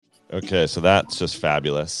Okay, so that's just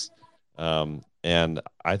fabulous. And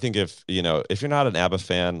I think if you're not an ABBA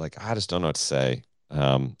fan, like I just don't know what to say.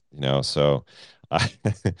 So I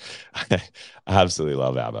I absolutely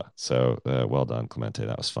love ABBA. So well done, Clemente.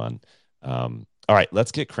 That was fun. All right,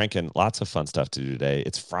 let's get cranking. Lots of fun stuff to do today.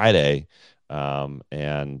 It's Friday,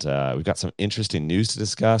 and we've got some interesting news to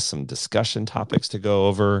discuss, some discussion topics to go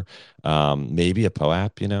over, maybe a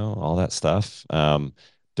POAP, all that stuff.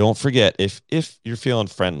 Don't forget if you're feeling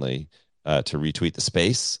friendly to retweet the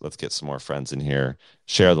space. Let's get some more friends in here.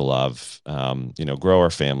 Share the love. Grow our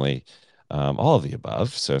family. All of the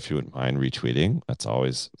above. So if you wouldn't mind retweeting, that's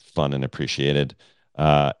always fun and appreciated.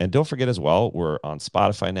 And don't forget as well, we're on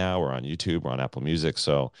Spotify now. We're on YouTube. We're on Apple Music.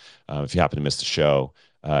 So if you happen to miss the show,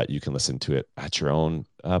 you can listen to it at your own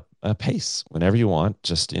pace whenever you want.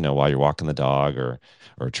 Just while you're walking the dog or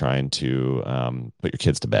trying to put your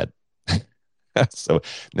kids to bed. So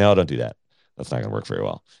no, don't do that. That's not going to work very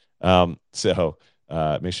well.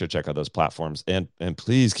 Make sure to check out those platforms and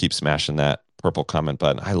please keep smashing that purple comment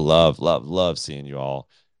button. I love, love, love seeing you all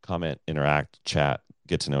comment, interact, chat,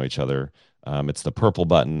 get to know each other. It's the purple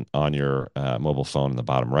button on your mobile phone in the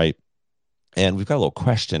bottom right. And we've got a little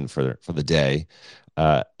question for the day.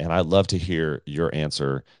 And I'd love to hear your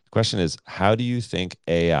answer. The question is, how do you think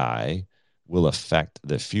AI will affect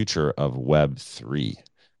the future of Web3?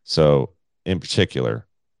 So, in particular,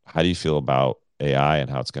 how do you feel about AI and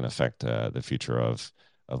how it's going to affect the future of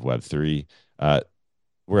Web3?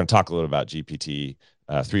 We're going to talk a little about GPT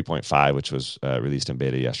 3.5, which was released in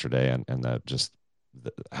beta yesterday, and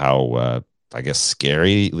how I guess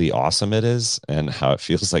scarily awesome it is, and how it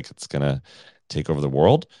feels like it's going to take over the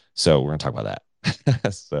world. So we're going to talk about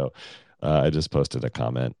that. I just posted a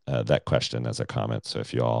comment, that question as a comment. So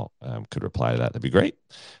if you all could reply to that, that'd be great.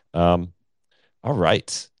 Um, all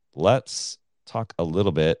right, let's talk a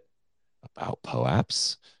little bit about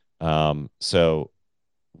POAPs. So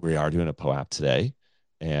we are doing a POAP today,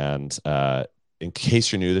 and in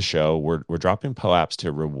case you're new to the show, we're dropping POAPs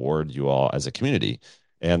to reward you all as a community.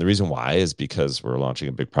 And the reason why is because we're launching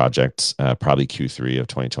a big project, probably Q3 of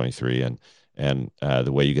 2023, and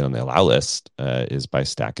the way you get on the allow list is by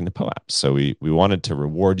stacking the POAPs. So we wanted to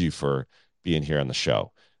reward you for being here on the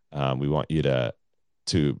show. We want you to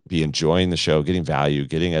be enjoying the show, getting value,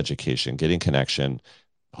 getting education, getting connection.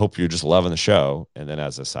 Hope you're just loving the show, and then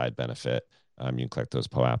as a side benefit, you can collect those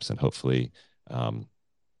POAPs and hopefully um,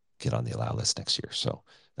 get on the allow list next year. So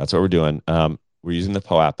that's what we're doing. We're using the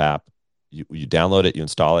POAP app. You download it, you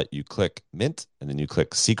install it, you click mint, and then you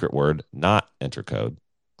click secret word, not enter code.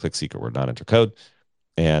 Click secret word, not enter code.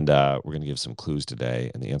 And we're going to give some clues today.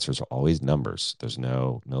 And the answers are always numbers. There's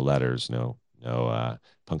no letters, no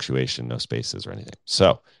punctuation, no spaces or anything.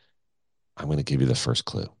 So I'm going to give you the first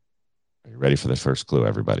clue. Are you ready for the first clue,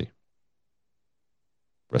 everybody?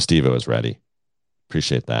 Restivo is ready.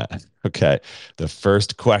 Appreciate that. Okay. The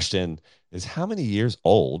first question is, how many years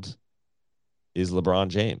old is LeBron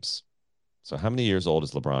James? So how many years old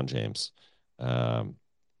is LeBron James? Um,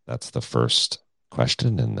 that's the first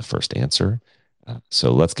question and the first answer.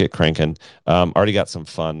 So let's get cranking. Already got some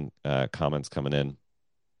fun comments coming in.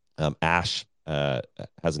 Ash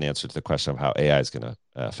has an answer to the question of how AI is going to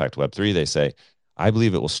affect Web3. They say, I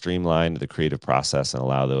believe it will streamline the creative process and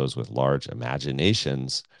allow those with large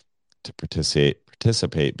imaginations to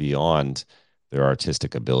participate beyond their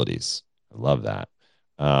artistic abilities. I love that.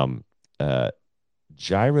 Um, uh,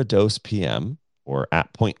 Gyrodose PM or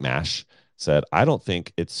at Point Mash said, I don't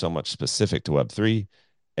think it's so much specific to Web3.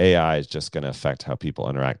 AI is just going to affect how people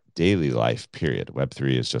interact daily life, period.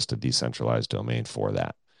 Web3 is just a decentralized domain for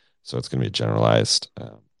that. So it's going to be a generalized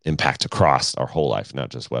impact across our whole life, not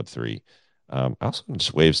just Web3. I also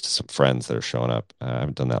just waves to some friends that are showing up. I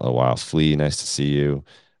haven't done that in a while. Flea, nice to see you.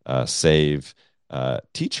 Save.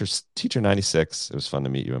 Teacher 96. It was fun to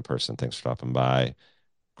meet you in person. Thanks for stopping by.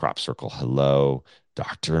 Crop Circle, hello.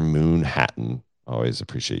 Dr. Moon Hatton, always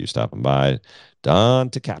appreciate you stopping by. Don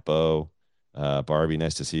Tacapo, Barbie,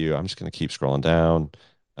 nice to see you. I'm just going to keep scrolling down.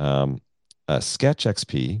 Um, Sketch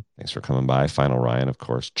XP, thanks for coming by. Final Ryan, of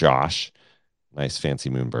course. Josh, nice fancy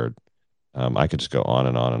moonbird. I could just go on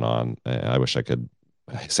and on and on. I wish I could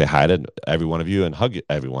say hi to every one of you and hug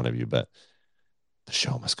every one of you, but the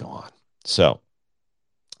show must go on. So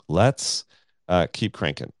let's keep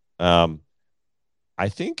cranking. I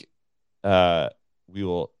think we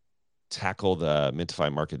will tackle the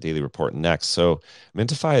Mintify Market Daily Report next. So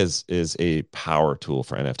Mintify is a power tool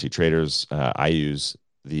for NFT traders. I use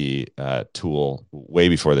the tool way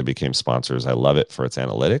before they became sponsors. I love it for its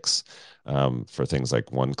analytics, for things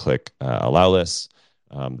like one-click allow lists.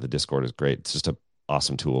 The Discord is great. It's just an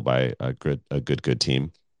awesome tool by a good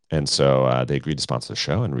team. And so they agreed to sponsor the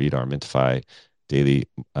show and read our Mintify daily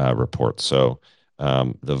report. So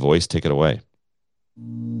the voice, take it away.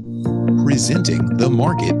 Presenting the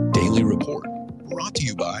Market Daily Report, brought to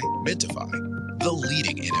you by Mintify, the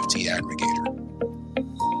leading NFT aggregator.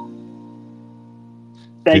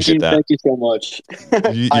 Thank you so much.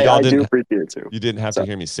 I do appreciate it too. You didn't have to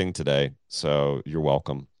hear me sing today, so you're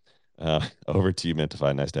welcome. Over to you,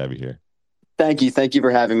 Mintify. Nice to have you here. Thank you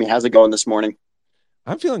for having me. How's it going this morning?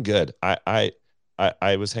 I'm feeling good. I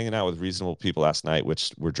was hanging out with reasonable people last night,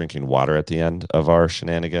 which we're drinking water at the end of our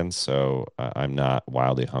shenanigans. So I'm not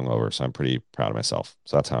wildly hungover. So I'm pretty proud of myself.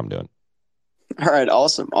 So that's how I'm doing. All right.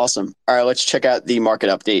 Awesome. All right. Let's check out the market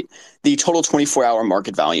update. The total 24-hour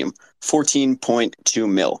market volume, 14.2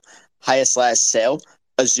 mil. Highest last sale,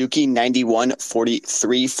 Azuki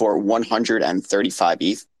 91.43 for 135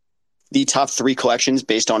 ETH. The top 3 collections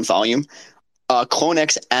based on volume.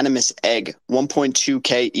 CloneX Animus Egg,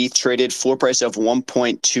 1.2K ETH traded, floor price of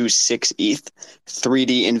 1.26 ETH.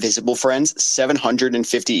 3D Invisible Friends,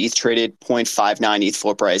 750 ETH traded, 0.59 ETH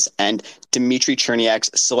floor price. And Dmitry Cherniak's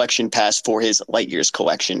selection pass for his Light Years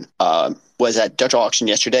collection was at Dutch auction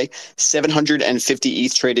yesterday. 750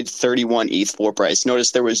 ETH traded, 31 ETH floor price.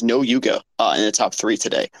 Notice there was no Yuga in the top 3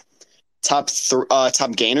 today. Top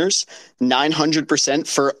gainers, 900%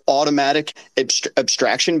 for automatic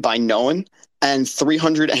abstraction by Noan, and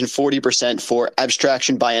 340% for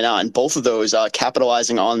abstraction by Anon. Both of those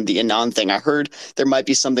capitalizing on the Anon thing. I heard there might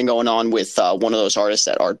be something going on with one of those artists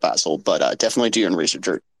at Art Basel, but definitely do your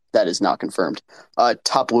research. That is not confirmed.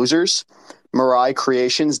 Top losers, Mirai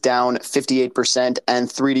Creations down 58%, and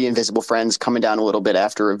 3D Invisible Friends coming down a little bit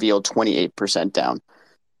after revealed 28% down.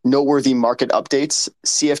 Noteworthy market updates.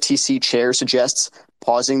 CFTC chair suggests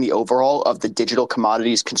pausing the overhaul of the Digital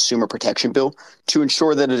Commodities Consumer Protection Bill to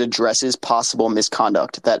ensure that it addresses possible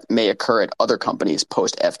misconduct that may occur at other companies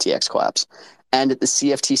post-FTX collapse. And the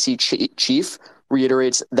CFTC chief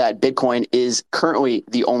reiterates that Bitcoin is currently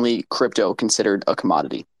the only crypto considered a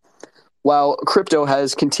commodity. While crypto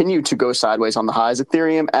has continued to go sideways on the highs,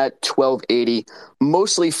 Ethereum at 1280,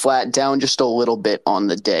 mostly flat, down just a little bit on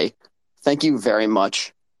the day. Thank you very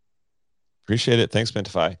much. Appreciate it. Thanks,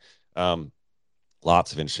 Mintify.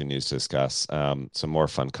 Lots of interesting news to discuss. Some more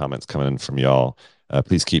fun comments coming in from y'all.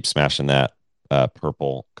 Please keep smashing that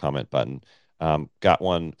purple comment button. Got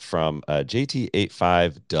one from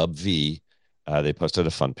JT85DubV. They posted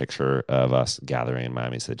a fun picture of us gathering in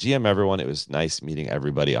Miami. Said, GM everyone, it was nice meeting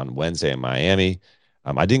everybody on Wednesday in Miami.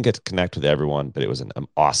 I didn't get to connect with everyone, but it was an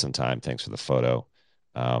awesome time. Thanks for the photo.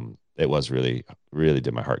 It was really, really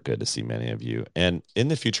did my heart good to see many of you. And in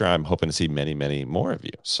the future, I'm hoping to see many, many more of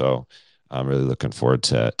you. So I'm really looking forward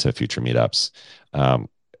to future meetups.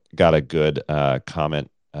 Got a good comment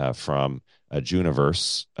from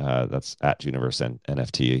Juniverse, that's at Juniverse and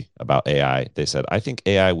NFT about AI. They said, I think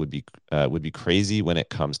AI would be crazy when it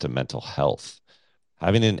comes to mental health.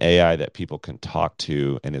 Having an AI that people can talk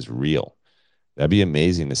to and is real. That'd be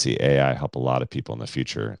amazing to see AI help a lot of people in the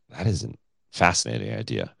future. That is a fascinating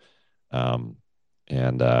idea. Yeah,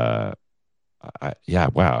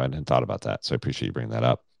 wow, I hadn't thought about that. So I appreciate you bringing that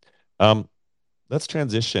up. Let's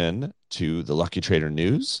transition to the Lucky Trader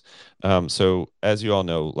news. So as you all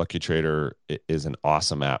know, Lucky Trader is an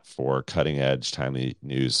awesome app for cutting edge, timely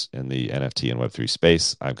news in the NFT and Web3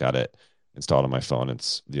 space. I've got it installed on my phone.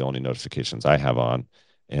 It's the only notifications I have on.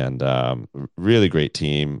 And really great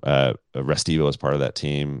team. Restivo is part of that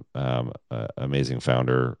team. Amazing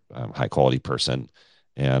founder, high quality person.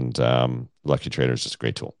 And Lucky Trader is just a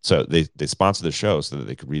great tool. So they sponsor the show so that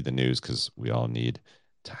they could read the news because we all need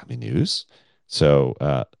timely news. So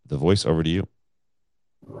the voice, over to you.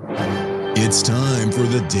 It's time for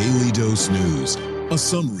the Daily Dose News, a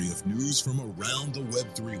summary of news from around the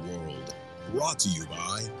Web3 world, brought to you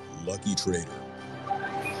by Lucky Trader.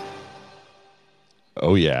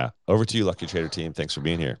 Oh, yeah. Over to you, Lucky Trader team. Thanks for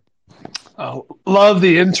being here. Love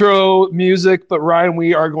the intro music, but Ryan,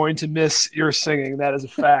 we are going to miss your singing. That is a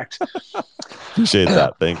fact. Appreciate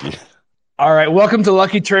that. Thank you. All right. Welcome to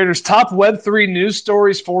Lucky Trader's top Web3 news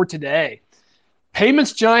stories for today.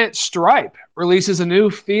 Payments giant Stripe releases a new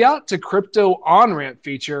fiat to crypto on-ramp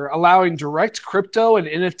feature, allowing direct crypto and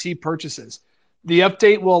NFT purchases. The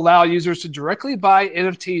update will allow users to directly buy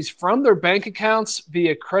NFTs from their bank accounts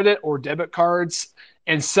via credit or debit cards,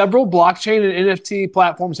 and several blockchain and NFT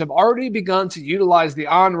platforms have already begun to utilize the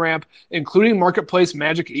on-ramp, including marketplace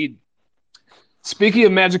Magic Eden. Speaking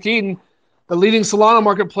of Magic Eden, the leading Solana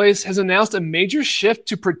marketplace has announced a major shift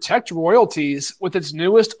to protect royalties with its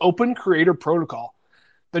newest open creator protocol.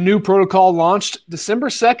 The new protocol launched December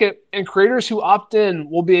 2nd, and creators who opt in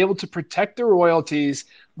will be able to protect their royalties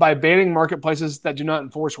by banning marketplaces that do not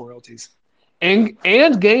enforce royalties, and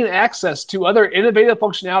gain access to other innovative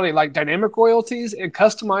functionality like dynamic royalties and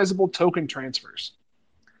customizable token transfers.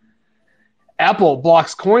 Apple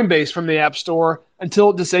blocks Coinbase from the App Store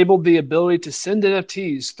until it disabled the ability to send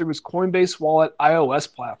NFTs through its Coinbase Wallet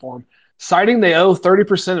iOS platform, citing they owe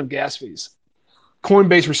 30% of gas fees.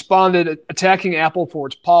 Coinbase responded, attacking Apple for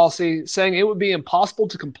its policy, saying it would be impossible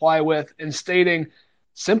to comply with, and stating,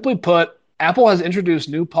 simply put, Apple has introduced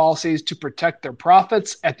new policies to protect their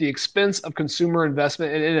profits at the expense of consumer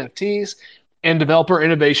investment in NFTs and developer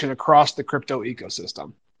innovation across the crypto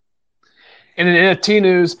ecosystem. And in NFT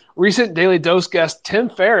news, recent Daily Dose guest Tim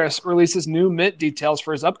Ferriss releases new mint details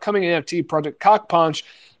for his upcoming NFT project Cock Punch,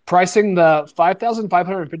 pricing the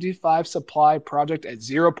 5,555 supply project at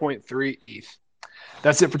 0.3 ETH.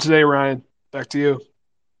 That's it for today, Ryan. Back to you.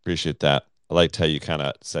 Appreciate that. I liked how you kind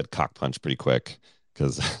of said cock punch pretty quick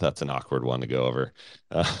because that's an awkward one to go over.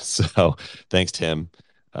 So thanks, Tim,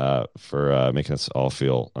 for making us all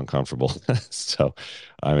feel uncomfortable. So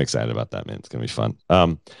I'm excited about that, man. It's going to be fun.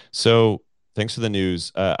 So thanks for the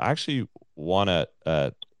news. I actually want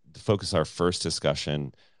to focus our first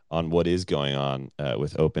discussion on what is going on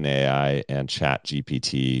with OpenAI and Chat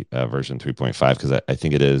GPT version 3.5, because I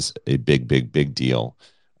think it is a big, big, big deal.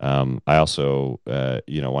 I also, want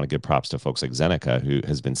to give props to folks like Zeneca, who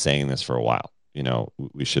has been saying this for a while.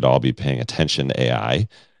 We should all be paying attention to AI.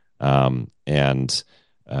 And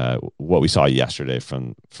what we saw yesterday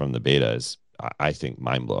from the beta is, I think,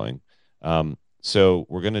 mind-blowing. So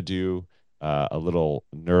we're going to do a little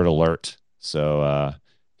nerd alert. So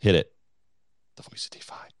hit it. The voice of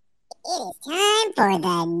DeFi. It is time for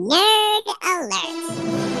the Nerd Alert.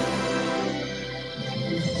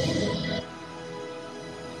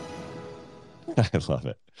 I love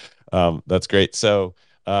it. That's great. So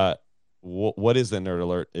what is the Nerd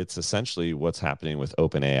Alert? It's essentially what's happening with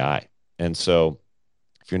OpenAI. And so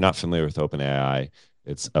if you're not familiar with OpenAI,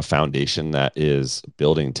 it's a foundation that is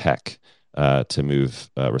building tech to move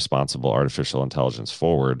responsible artificial intelligence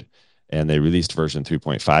forward. And they released version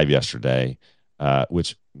 3.5 yesterday,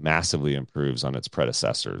 which massively improves on its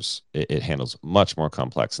predecessors. It handles much more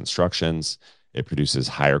complex instructions. It produces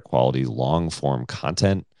higher quality long form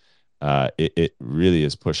content. It really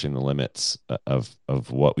is pushing the limits of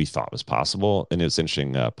what we thought was possible. And it's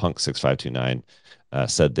interesting. Punk 6529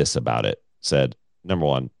 said this about it. Said, number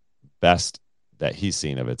one, best that he's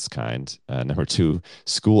seen of its kind. Number two,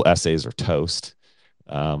 school essays are toast.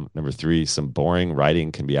 Number three, some boring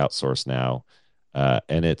writing can be outsourced now.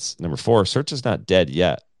 And it's number four, search is not dead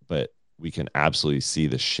yet, but we can absolutely see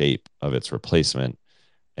the shape of its replacement.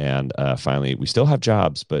 And finally, we still have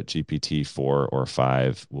jobs, but GPT-4 or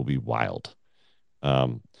 5 will be wild.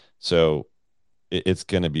 So it's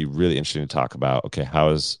going to be really interesting to talk about, okay, how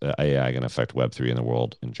is AI going to affect Web3 in the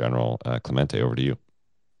world in general? Clemente, over to you.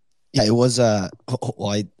 Yeah, it was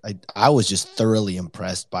I was just thoroughly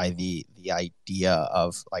impressed by the idea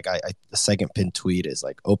of the second pin tweet is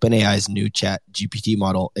like OpenAI's new Chat GPT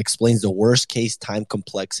model explains the worst case time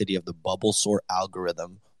complexity of the bubble sort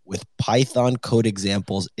algorithm with Python code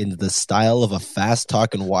examples in the style of a fast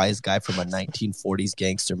talking wise guy from a 1940s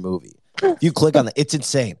gangster movie. If you click on it, it's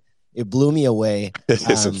insane. It blew me away.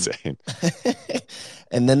 It's insane.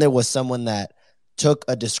 And then there was someone that took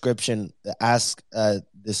a description, asked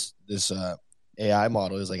this AI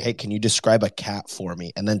model, is like, hey, can you describe a cat for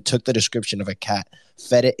me? And then took the description of a cat,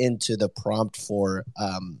 fed it into the prompt for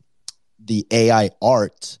the AI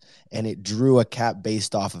art, and it drew a cat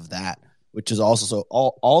based off of that, which is also so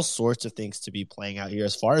all sorts of things to be playing out here.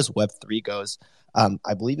 As far as Web3 goes,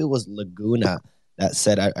 I believe it was Laguna that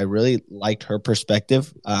said, I really liked her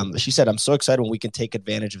perspective. She said, I'm so excited when we can take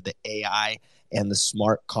advantage of the AI and the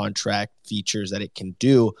smart contract features that it can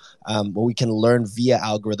do, where we can learn via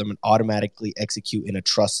algorithm and automatically execute in a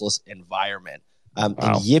trustless environment. Wow. And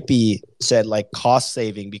Yippee said like cost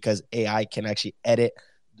saving because AI can actually edit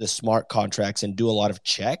the smart contracts and do a lot of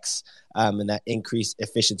checks, and that increased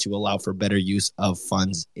efficiency will allow for better use of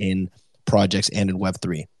funds in projects and in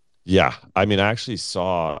Web3. Yeah. I mean, I actually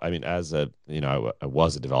saw, as I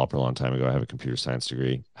was a developer a long time ago. I have a computer science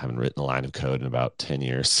degree. I haven't written a line of code in about 10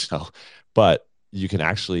 years. So, but you can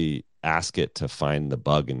actually ask it to find the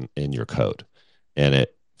bug in your code, and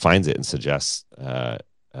it finds it and suggests how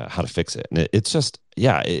to fix it. And it's just,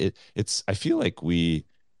 yeah, it's, I feel like we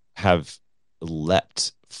have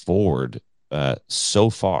leapt forward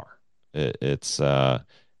so far. I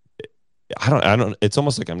don't, it's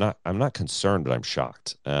almost like I'm not concerned, but I'm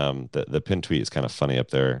shocked. The pin tweet is kind of funny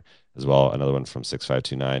up there as well. Another one from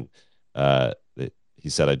 6529. He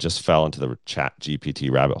said, I just fell into the Chat GPT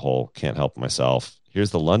rabbit hole. Can't help myself.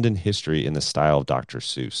 Here's the London history in the style of Dr.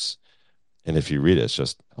 Seuss. And if you read it, it's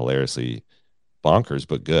just hilariously bonkers,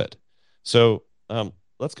 but good. So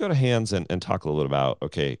let's go to Hans and talk a little bit about,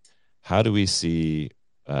 okay, how do we see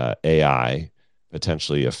AI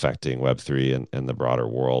potentially affecting Web3 and the broader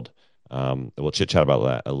world? We'll chit chat about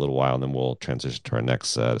that a little while, and then we'll transition to our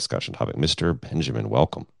next discussion topic. Mr. Benjamin,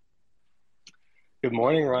 welcome. Good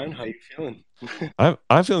morning, Ryan. How you feeling?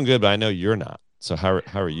 I'm feeling good, but I know you're not. So how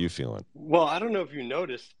are you feeling? Well, I don't know if you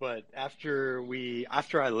noticed, but after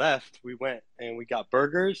I left, we went and we got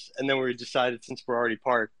burgers, and then we decided since we're already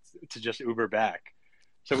parked to just Uber back.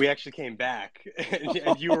 So we actually came back, and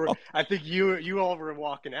I think you all were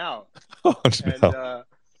walking out, Oh and no!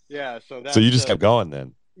 yeah, so So you that's just kept going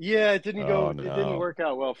then? yeah, Oh it didn't no! work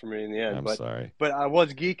out well for me in the end, I'm sorry. but I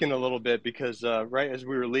was geeking a little bit because right as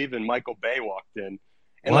we were leaving, Michael Bay walked in,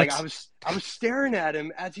 and like What? I was staring at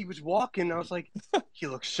him as he was walking. And I was like, he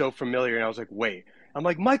looks so familiar, and I was like, wait. I'm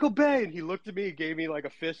like Michael Bay, and he looked at me, gave me like a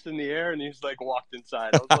fist in the air, and he's like walked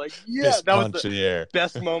inside. I was like, yeah, Fist that was punch the in the air.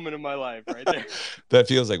 best moment of my life right there. That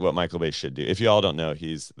feels like what Michael Bay should do. If you all don't know,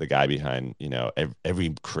 he's the guy behind,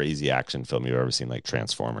 every crazy action film you've ever seen, like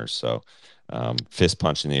Transformers. So, fist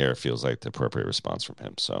punch in the air feels like the appropriate response from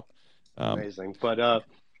him. So, um, Amazing, but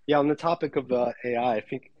yeah, on the topic of AI, I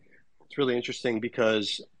think it's really interesting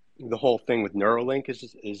because the whole thing with Neuralink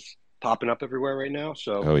is popping up everywhere right now.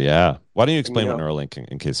 So, oh yeah. Why don't you and you explain what know, Neuralink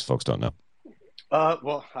in case folks don't know?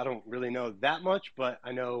 well, I don't really know that much, but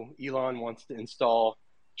I know Elon wants to install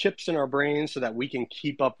chips in our brains so that we can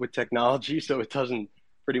keep up with technology, so it doesn't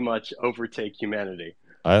pretty much overtake humanity.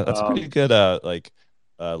 That's a pretty Um, good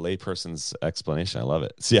layperson's explanation. I love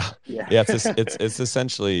it. So, yeah, yeah, yeah. It's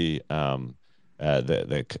essentially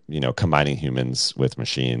combining humans with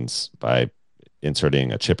machines by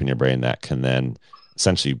inserting a chip in your brain that can then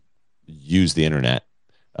essentially use the internet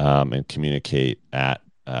and communicate at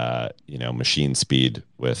machine speed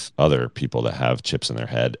with other people that have chips in their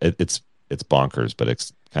head. It's bonkers, but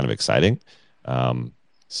it's kind of exciting. Um,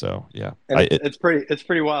 so yeah, and it's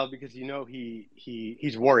pretty wild because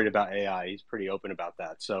he's worried about AI. He's pretty open about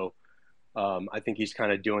that. So I think he's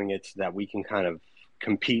kind of doing it so that we can kind of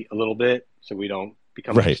compete a little bit, so we don't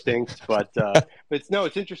become right. extinct. But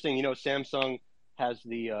it's interesting. You know, Samsung has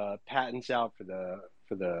the patents out for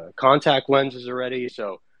the contact lenses already.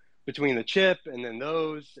 So between the chip and then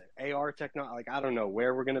those AR technology, like I don't know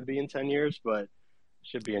where we're going to be in 10 years, but it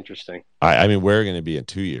should be interesting. I mean, we're going to be in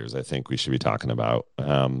 2 years. I think we should be talking about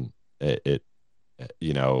it.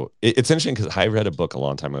 It's interesting because I read a book a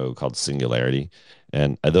long time ago called Singularity,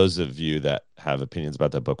 and those of you that have opinions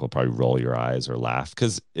about that book will probably roll your eyes or laugh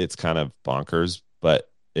because it's kind of bonkers,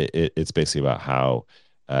 but it's basically about how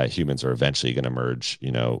humans are eventually going to merge,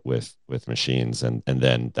 with machines, and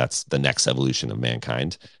then that's the next evolution of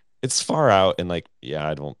mankind. It's far out, and like, yeah,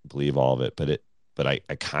 I don't believe all of it, but I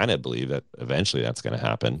kind of believe that eventually that's going to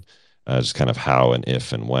happen. Just kind of how and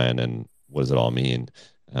if and when and what does it all mean?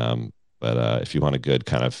 But if you want a good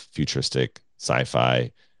kind of futuristic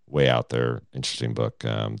sci-fi, way out there, interesting book,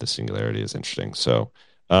 The Singularity is interesting. So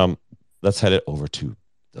um, let's head it over to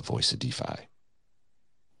the voice of DeFi.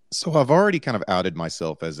 So I've already kind of outed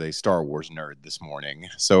myself as a Star Wars nerd this morning.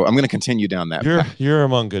 So I'm going to continue down that path. You're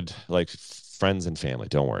among good like friends and family.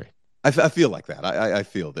 Don't worry. I feel like that. I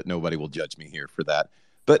feel that nobody will judge me here for that.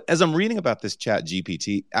 But as I'm reading about this Chat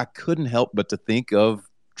GPT, I couldn't help but to think of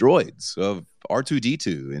droids, of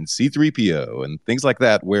R2D2 and C3PO and things like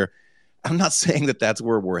that, where I'm not saying that that's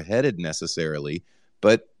where we're headed necessarily,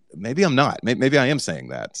 but maybe I'm not. Maybe I am saying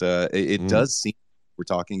that. It does seem we're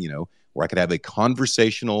talking, where I could have a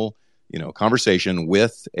conversation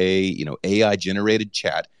with a, AI generated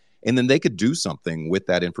chat, and then they could do something with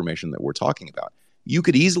that information that we're talking about. You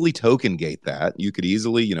could easily token gate that. You could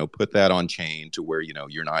easily, put that on chain to where,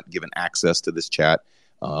 you're not given access to this chat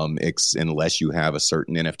unless you have a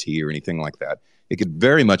certain NFT or anything like that. It could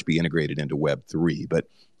very much be integrated into Web3. But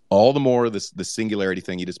all the more, the singularity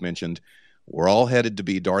thing you just mentioned, we're all headed to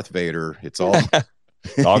be Darth Vader. It's all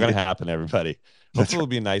it's all going to happen, everybody. Hopefully it'll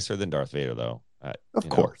be nicer than Darth Vader, though. Of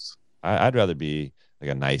course. I'd rather be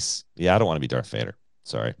like a nice, I don't want to be Darth Vader.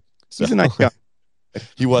 Sorry. So, he's a nice guy.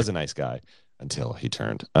 He was a nice guy until he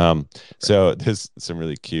turned. So there's some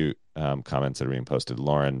really cute comments that are being posted.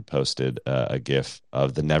 Lauren posted a GIF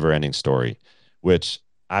of the Never Ending Story, which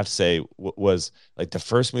I have to say was like the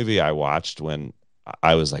first movie I watched when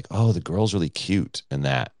I was like, oh, the girl's really cute in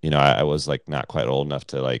that. I was like not quite old enough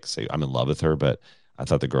to like say I'm in love with her, but I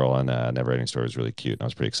thought the girl on Never Ending Story was really cute, and I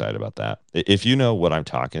was pretty excited about that. If you know what I'm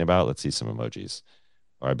talking about, let's see some emojis.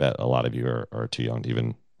 Or I bet a lot of you are too young to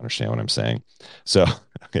even understand what I'm saying. So,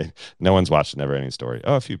 okay, no one's watched Never Ending Story.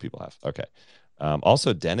 Oh, a few people have. Okay.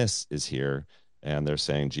 Also, Dennis is here, and they're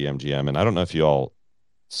saying GM, and I don't know if you all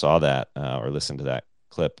saw that or listened to that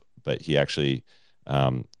clip, but he actually,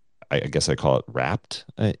 I guess I call it rapped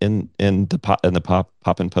in the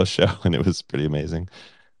pop and post show, and it was pretty amazing.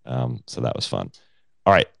 So that was fun.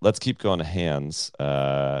 All right, let's keep going to hands.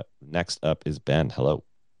 Next up is Ben. Hello.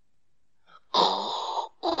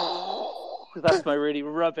 That's my really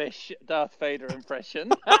rubbish Darth Vader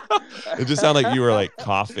impression. It just sounded like you were like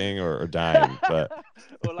coughing or dying, but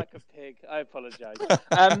or like a pig. I apologize.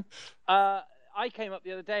 I came up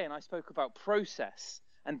the other day and I spoke about process,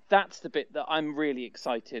 and that's the bit that I'm really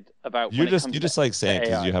excited about. You just like saying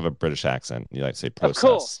because you have a British accent. You like to say process. Of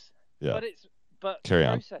course. Yeah. But Carry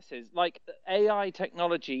processes, like AI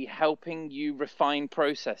technology helping you refine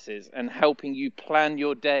processes and helping you plan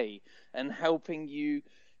your day and helping you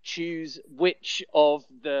choose which of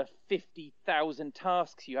the 50,000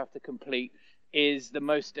 tasks you have to complete is the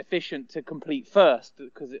most efficient to complete first,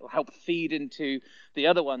 because it will help feed into the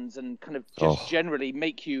other ones and kind of just generally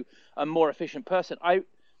make you a more efficient person.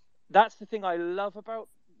 That's the thing I love about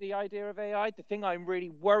the idea of AI. The thing I'm really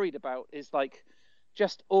worried about is like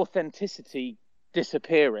just authenticity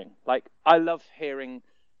disappearing. Like, I love hearing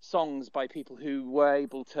songs by people who were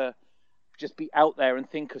able to just be out there and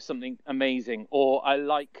think of something amazing, or I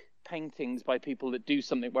like paintings by people that do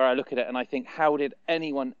something where I look at it and I think, how did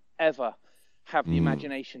anyone ever have the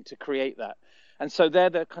imagination to create that? And so they're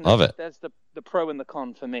the kind of there's the pro and the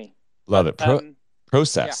con for me. Love it.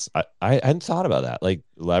 Process. Yeah. I hadn't thought about that, like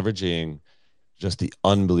leveraging just the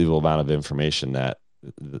unbelievable amount of information that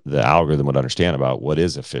the algorithm would understand about what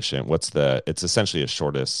is efficient. It's essentially a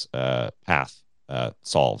shortest path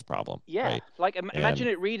solve problem. Yeah. Right? Like imagine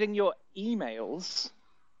it reading your emails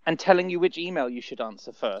and telling you which email you should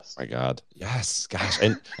answer first. My God. Yes. Gosh.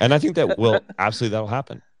 And I think that that'll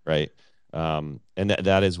happen. Right. And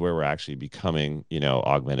that is where we're actually becoming,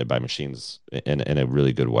 augmented by machines in a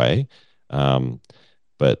really good way.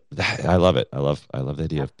 But I love it. I love the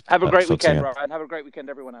idea of have a great weekend, Ryan. Have a great weekend,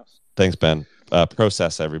 everyone else. Thanks, Ben.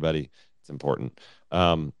 Process, everybody. It's important.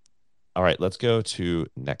 All right, let's go to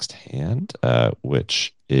next hand,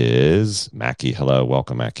 which is Mackie. Hello,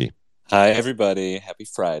 welcome, Mackie. Hi, everybody. Happy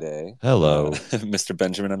Friday. Hello, Mr.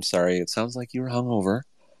 Benjamin. I'm sorry. It sounds like you were hungover,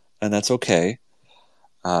 and that's okay.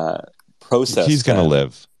 Process. He's gonna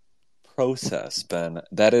live. Process, Ben.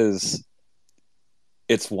 That is.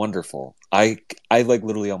 It's wonderful. I like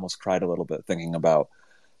literally almost cried a little bit thinking about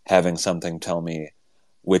having something tell me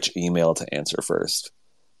which email to answer first,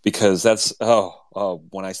 because that's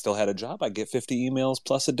when I still had a job, I get 50 emails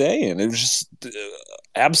plus a day, and it was just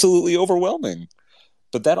absolutely overwhelming.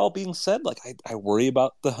 But that all being said, like I worry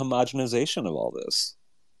about the homogenization of all this.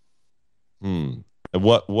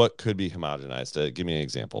 What could be homogenized? Give me an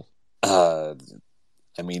example.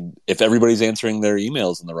 I mean, if everybody's answering their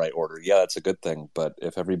emails in the right order, yeah, that's a good thing. But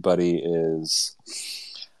if everybody is,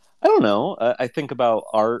 I don't know. I think about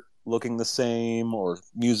art looking the same or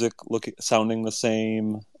music sounding the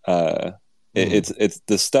same. It's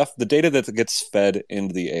the stuff, the data that gets fed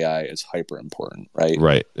into the AI is hyper important, right?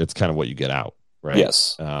 Right. It's kind of what you get out, right?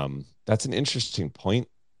 Yes. That's an interesting point.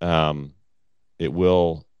 It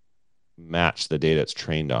will match the data it's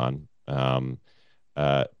trained on.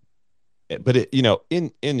 But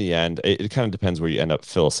in the end, it kind of depends where you end up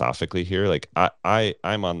philosophically here. Like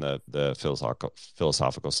I'm on the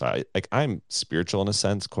philosophical side. Like I'm spiritual in a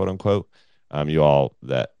sense, quote unquote. You all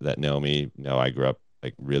that know me know I grew up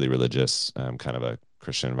like really religious, kind of a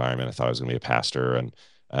Christian environment. I thought I was going to be a pastor, and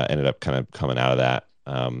ended up kind of coming out of that.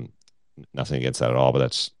 Nothing against that at all, but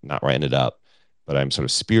that's not where I ended up. But I'm sort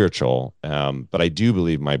of spiritual. But I do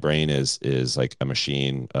believe my brain is like a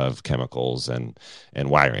machine of chemicals and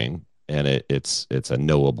wiring. And it's a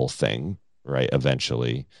knowable thing, right?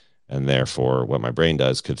 Eventually, and therefore, what my brain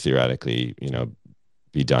does could theoretically,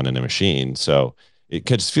 be done in a machine. So it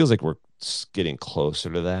just feels like we're getting closer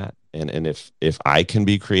to that. And if I can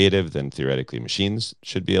be creative, then theoretically, machines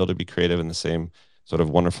should be able to be creative in the same sort of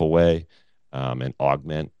wonderful way, and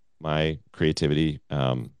augment my creativity.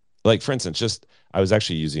 Like for instance, I was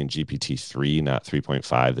actually using GPT-3, not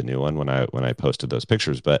 3.5, the new one, when I posted those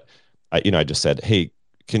pictures. But I just said, hey,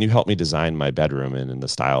 can you help me design my bedroom in the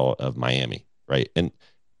style of Miami, right? And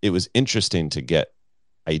it was interesting to get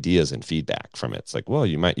ideas and feedback from it. It's like, well,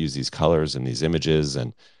 you might use these colors and these images,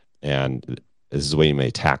 and this is the way you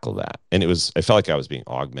may tackle that. And I felt like I was being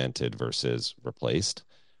augmented versus replaced.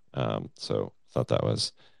 So I thought that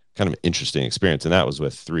was kind of an interesting experience. And that was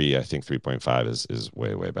with 3. I think 3.5 is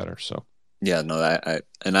way, way better. So yeah, no,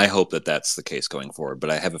 I hope that that's the case going forward.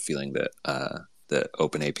 But I have a feeling that that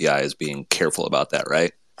OpenAPI is being careful about that,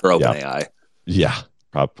 right? Or OpenAI. Yeah,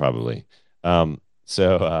 probably.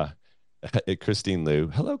 So Christine Liu,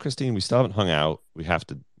 hello, Christine. We still haven't hung out. We have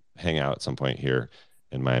to hang out at some point here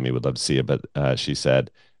in Miami. Would love to see you. But she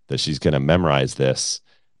said that she's going to memorize this.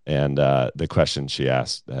 And the question she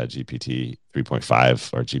asked GPT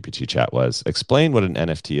 3.5 or GPT chat was, explain what an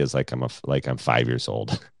NFT is like I'm 5 years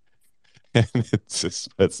old. And it's just,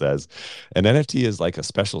 it says an NFT is like a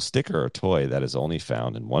special sticker or toy that is only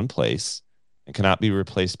found in one place and cannot be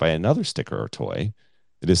replaced by another sticker or toy.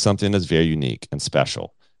 It is something that's very unique and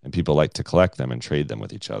special, and people like to collect them and trade them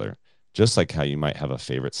with each other, just like how you might have a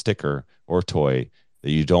favorite sticker or toy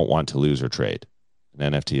that you don't want to lose or trade.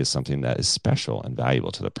 An NFT is something that is special and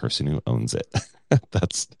valuable to the person who owns it.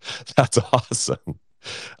 that's awesome.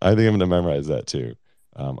 I think I'm going to memorize that too.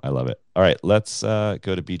 I love it. All right, let's go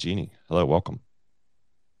to B Genie. Hello, welcome.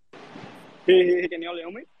 Hey, can you all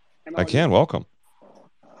hear me? I can. Welcome.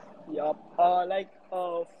 Yep.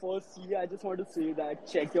 Firstly, I just want to say that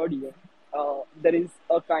check your DM. There is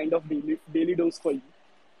a kind of daily dose for you.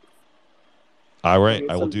 All right,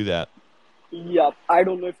 I will do that. Yep. I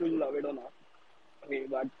don't know if you'll love it or not. Okay,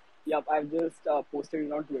 but yep, I've just posted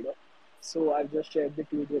it on Twitter. So I've just shared the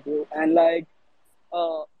tweet with you. And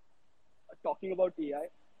talking about AI,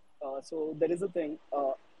 so there is a thing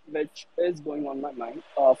which is going on my mind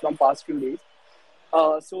from past few days.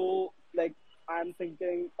 I'm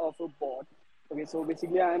thinking of a bot. Okay, so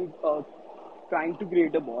basically I'm trying to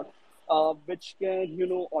create a bot which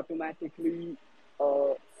can automatically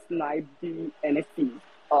snipe the NFT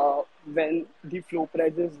when the flow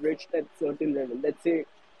price is reached at certain level. Let's say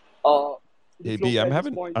Hey B, I'm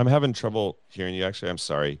having trouble hearing you. Actually, I'm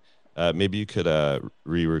sorry. Maybe you could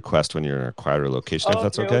re-request when you're in a quieter location, if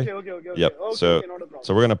that's okay. Okay. Yep. Okay, so not a problem.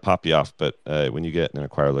 so we're gonna pop you off, but when you get in a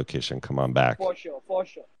quieter location, come on back. For sure.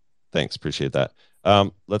 Thanks, appreciate that.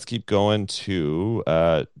 Let's keep going to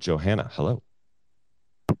Johanna. Hello.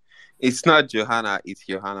 It's not Johanna, it's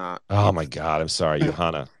Johanna. Oh my God, I'm sorry,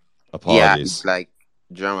 Johanna. Yeah, Apologies. it's like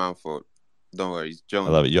German for don't worry, it's John.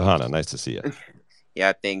 I love it, Johanna. Nice to see you.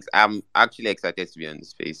 Yeah, thanks. I'm actually excited to be on the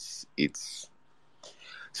space.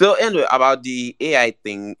 So anyway, about the AI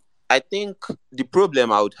thing, I think the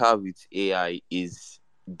problem I would have with AI is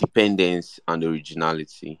dependence and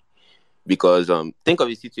originality. Because think of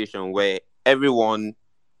a situation where everyone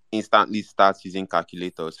instantly starts using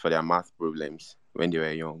calculators for their math problems when they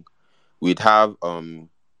were young. We'd have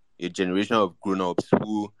a generation of grown-ups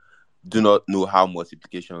who do not know how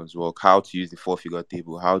multiplications work, how to use the four-figure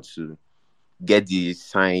table, how to get the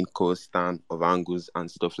sine, cos, tan of angles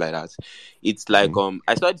and stuff like that. It's like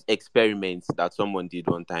I saw this experiment that someone did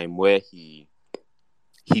one time where he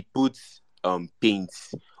puts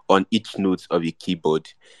paints on each note of a keyboard,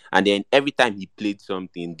 and then every time he played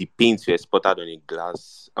something, the paints were spotted on a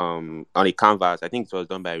glass, on a canvas. I think it was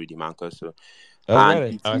done by Rudy Mancuso.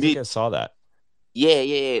 Right. I think I saw that.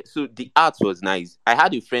 Yeah. So the art was nice. I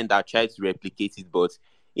had a friend that tried to replicate it, but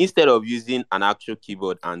instead of using an actual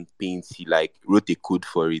keyboard and paints, he wrote a code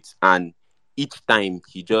for it, and each time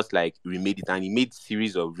he just remade it, and he made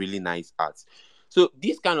series of really nice arts. So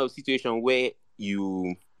this kind of situation where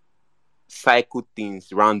you cycle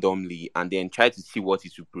things randomly and then try to see what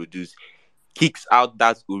it will produce kicks out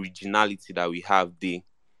that originality that we have, the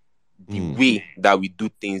way that we do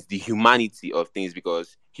things, the humanity of things,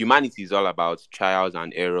 because humanity is all about trials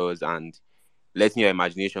and errors and letting your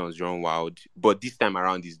imaginations run wild. But this time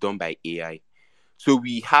around, it's done by AI. So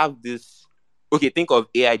we have this. Okay, think of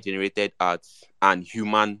AI generated arts and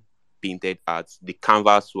human painted arts. The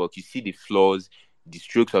canvas work, you see the flaws, the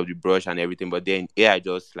strokes of the brush and everything, but then AI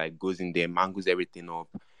just goes in there, mangles everything up.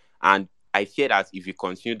 And I fear that if you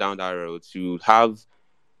continue down that road, you have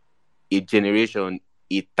a generation,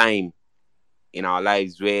 a time in our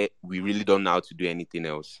lives where we really don't know how to do anything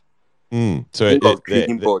else. So think of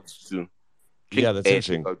trading bots too. Yeah, that's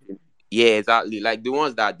interesting. Yeah, exactly. Like the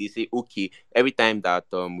ones that they say, okay, every time that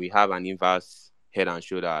we have an inverse head and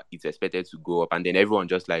shoulder, it's expected to go up, and then everyone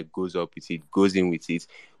just goes up with it, goes in with it.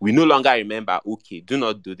 We no longer remember, okay, do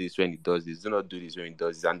not do this when it does this, do not do this when it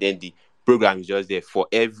does this, and then the program is just there for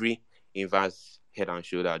every inverse head and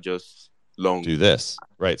shoulder, just long do this,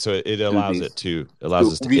 right? So it allows us to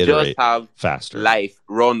iterate just have faster. Life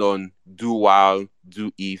run on, do while,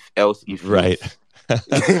 do if, else if. Right.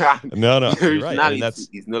 No, you're right. I mean,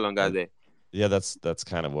 is no longer there. Yeah, that's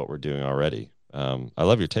kind of what we're doing already. I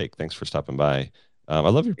love your take. Thanks for stopping by. I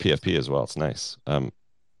love your PFP as well. It's nice. I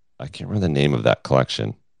can't remember the name of that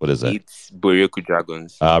collection. What is it? It's Boryoku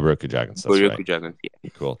Dragons. Boryoku Dragons. That's Boryoku right. Dragons. Yeah.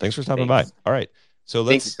 Cool. Thanks for stopping by. All right. So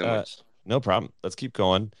let's. Thank you so much. No problem. Let's keep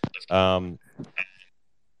going. All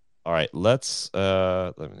right. Let's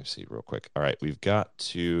let me see real quick. All right, we've got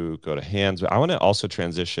to go to hands. I want to also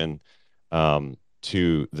transition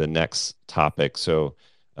to the next topic. So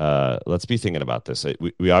let's be thinking about this.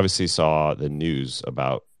 We obviously saw the news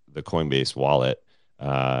about the Coinbase wallet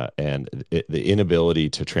and the inability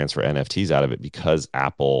to transfer NFTs out of it because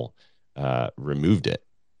Apple removed it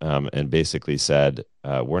and basically said,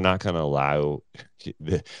 we're not going to allow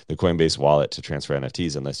the Coinbase wallet to transfer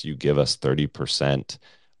NFTs unless you give us 30%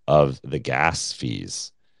 of the gas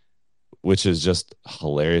fees, which is just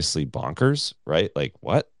hilariously bonkers, right? Like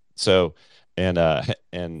what? So,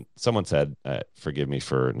 and someone said, forgive me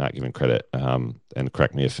for not giving credit, and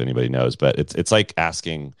correct me if anybody knows, but it's like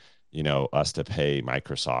asking, us to pay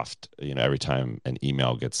Microsoft, every time an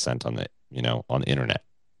email gets sent on on the internet.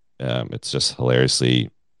 It's just hilariously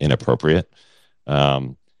inappropriate,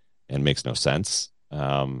 and makes no sense.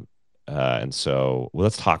 And so, well,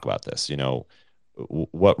 let's talk about this.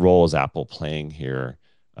 What role is Apple playing here?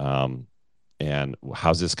 And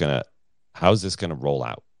how's this gonna roll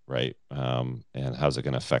out, right? And how's it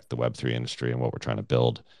gonna affect the Web3 industry and what we're trying to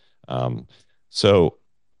build? So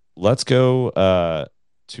let's go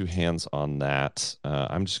two hands on that.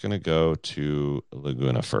 I'm just gonna go to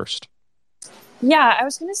Laguna first. Yeah, I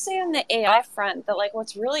was going to say on the AI front that like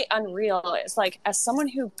what's really unreal is like as someone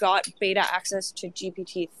who got beta access to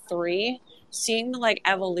GPT-3, seeing the like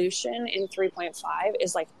evolution in 3.5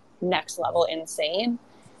 is like next level insane.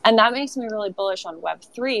 And that makes me really bullish on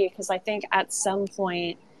Web3 because I think at some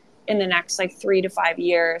point in the next like 3 to 5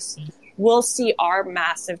 years, we'll see our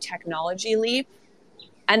massive technology leap.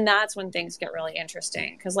 And that's when things get really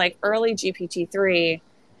interesting because like early GPT-3,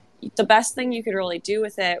 the best thing you could really do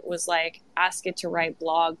with it was like ask it to write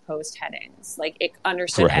blog post headings. Like it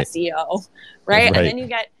understood SEO, right? And then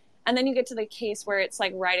you get to the case where it's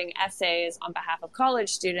like writing essays on behalf of college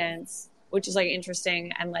students, which is like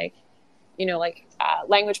interesting. And like,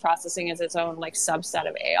 language processing is its own like subset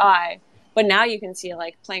of AI. But now you can see it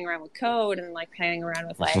like playing around with code and like playing around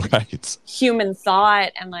with like human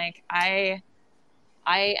thought. And like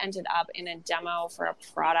I ended up in a demo for a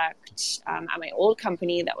product at my old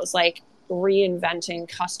company that was like reinventing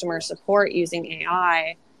customer support using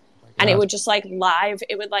AI. And it would just like live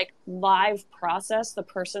process the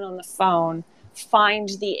person on the phone, find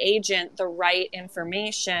the agent the right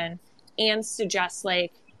information, and suggest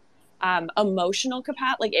like emotional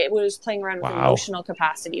capacity. Like it was playing around with emotional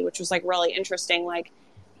capacity, which was like really interesting. Like,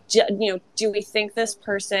 do we think this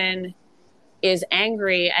person is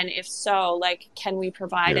angry, and if so, like, can we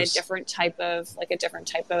provide a different type of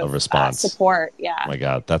response support? Yeah. Oh my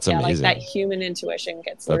God, that's amazing. Like that human intuition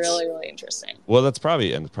gets really, really interesting. Well, that's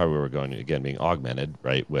probably where we're going again, being augmented,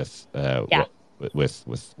 right? With what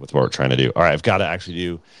we're trying to do. All right, I've got to actually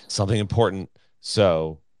do something important.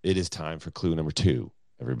 So it is time for clue number 2,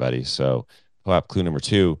 everybody. So clue number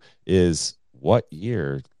 2 is, what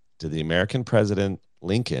year did the American president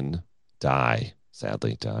Lincoln die?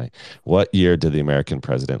 Sadly die. What year did the American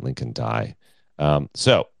president Lincoln die?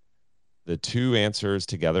 So the two answers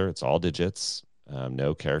together, it's all digits,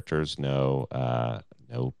 no characters, no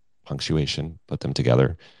punctuation. Put them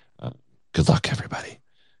together. Good luck, everybody.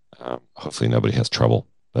 Hopefully nobody has trouble,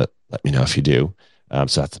 but let me know if you do.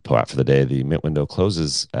 So that's the POAP for the day. The mint window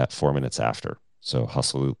closes at 4 minutes after. So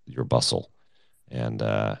hustle your bustle and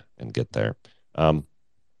get there. All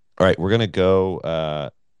right, we're gonna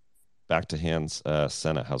go back to Hans.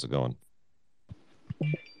 Senna, how's it going?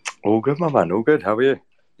 All good, my man. All good. How are you?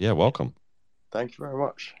 Yeah, welcome. Thank you very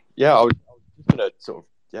much. Yeah, I was just going to sort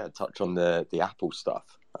of touch on the Apple stuff.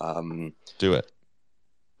 Do it.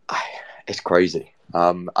 It's crazy.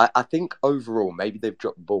 I think overall, maybe they've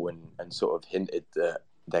dropped the ball and sort of hinted that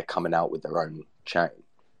they're coming out with their own chain.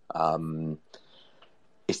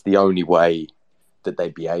 It's the only way that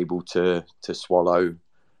they'd be able to swallow,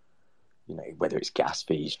 whether it's gas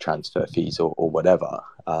fees, transfer fees, or whatever.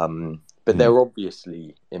 But they're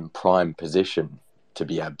obviously in prime position to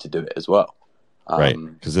be able to do it as well. Right,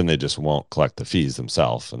 because then they just won't collect the fees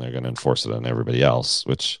themselves, and they're going to enforce it on everybody else,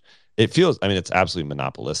 which it feels, it's absolutely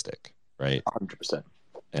monopolistic, right? 100%.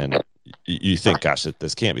 And you think, gosh,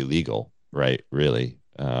 this can't be legal, right? Really.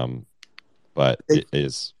 But it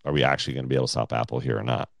is. Are we actually going to be able to stop Apple here or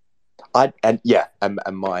not? And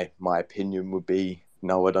my opinion would be,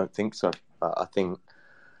 no, I don't think so. I think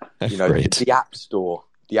the App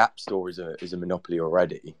Store is a monopoly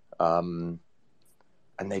already, and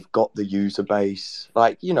they've got the user base.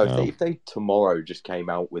 Like if they tomorrow just came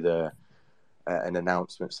out with an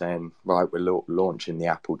announcement saying, right, we're launching the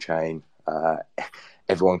Apple chain,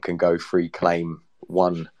 everyone can go free claim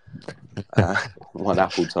one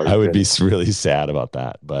Apple token. I would be really sad about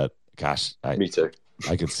that, but gosh, me too.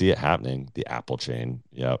 I could see it happening. The Apple chain.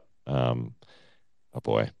 Yep. Oh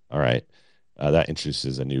boy. All right. that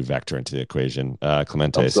introduces a new vector into the equation.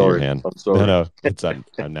 Clemente, I'm I see your sorry. hand. I'm sorry. No, it's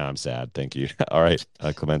now I'm sad. Thank you. All right,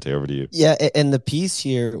 Clemente, over to you. Yeah, and the piece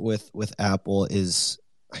here with Apple is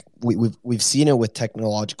we've seen it with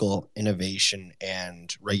technological innovation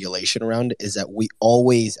and regulation around it, is that we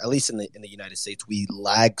always, at least in the United States, we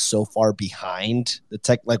lag so far behind the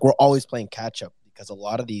tech. Like, we're always playing catch up because a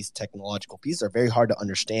lot of these technological pieces are very hard to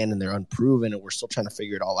understand and they're unproven, and we're still trying to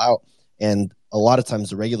figure it all out. And a lot of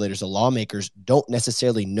times the regulators, the lawmakers don't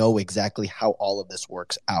necessarily know exactly how all of this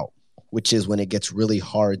works out, which is when it gets really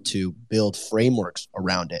hard to build frameworks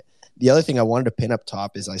around it. The other thing I wanted to pin up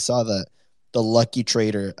top is I saw the Lucky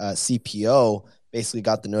Trader CPO basically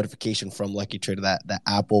got the notification from Lucky Trader that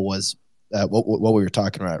Apple was what we were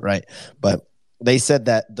talking about, right? But they said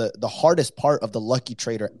that the hardest part of the Lucky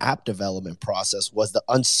Trader app development process was the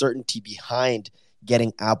uncertainty behind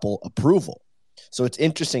getting Apple approval. So it's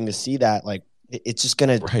interesting to see that, like, it's just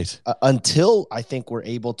going to, until I think we're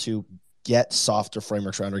able to get softer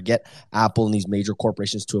frameworks around, or get Apple and these major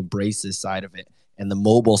corporations to embrace this side of it and the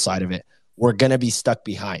mobile side of it, we're going to be stuck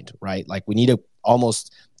behind, right? Like, we need to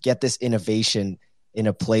almost get this innovation in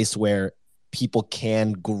a place where people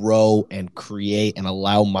can grow and create and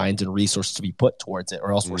allow minds and resources to be put towards it,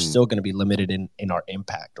 or else we're still going to be limited in our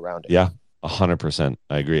impact around it. Yeah, 100%.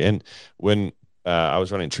 I agree. And when I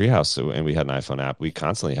was running Treehouse and we had an iPhone app, we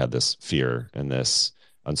constantly had this fear and this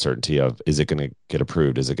uncertainty of, is it going to get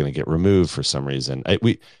approved? Is it going to get removed for some reason?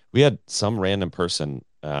 We had some random person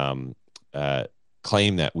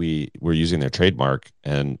claim that we were using their trademark,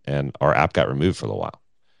 and our app got removed for a little while,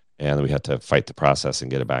 and we had to fight the process and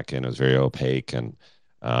get it back in. It was very opaque, and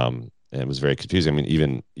it was very confusing. I mean,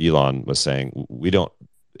 even Elon was saying,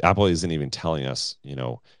 Apple isn't even telling us,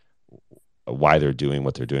 why they're doing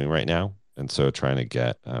what they're doing right now. And so trying to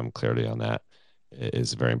get clarity on that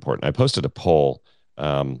is very important. I posted a poll,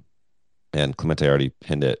 and Clemente already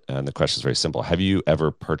pinned it, and the question is very simple. Have you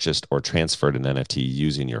ever purchased or transferred an NFT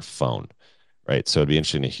using your phone? Right. So it'd be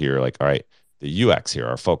interesting to hear, like, all right, the UX here,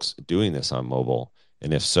 are folks doing this on mobile?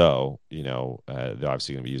 And if so, they're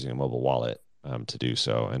obviously going to be using a mobile wallet to do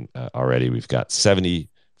so. And already we've got 74%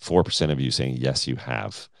 of you saying, yes, you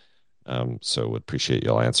have. So would appreciate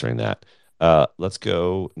you all answering that. Let's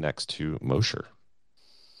go next to Mosher.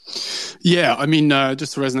 Yeah, I mean,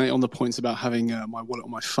 just to resonate on the points about having my wallet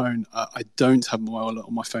on my phone, I don't have my wallet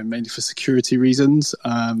on my phone mainly for security reasons.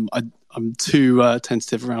 I'm too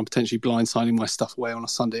tentative around potentially blindsiding my stuff away on a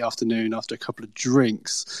Sunday afternoon after a couple of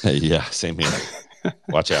drinks. Yeah, same here.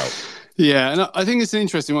 Watch out. Yeah, and I think it's an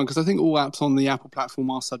interesting one because I think all apps on the Apple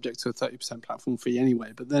platform are subject to a 30% platform fee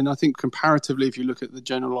anyway. But then I think comparatively, if you look at the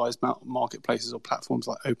generalized marketplaces or platforms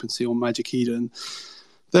like OpenSea or Magic Eden,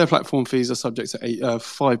 their platform fees are subject to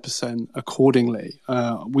 5% accordingly.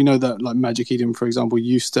 We know that, like, Magic Eden, for example,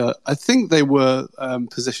 used to, I think they were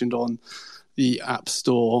positioned on the App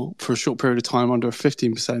Store for a short period of time under a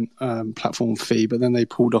 15% platform fee, but then they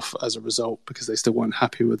pulled off as a result because they still weren't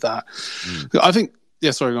happy with that. I think,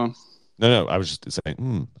 yeah, sorry, go on. No, I was just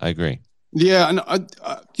saying, I agree. Yeah, and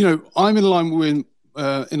I'm in line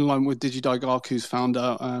with Digidaigaku's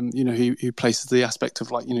founder. He places the aspect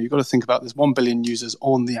of, like, you've got to think about there's 1 billion users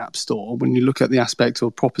on the App Store. When you look at the aspect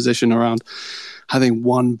or proposition around having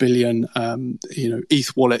 1 billion,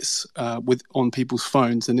 ETH wallets on people's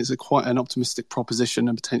phones, and it's quite an optimistic proposition,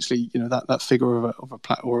 and potentially, that figure of a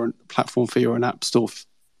platform fee or an App Store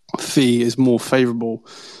fee is more favorable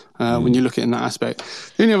when you look at it in that aspect.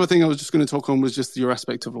 The only other thing I was just going to talk on was just your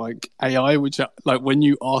aspect of, like, AI, which, like, when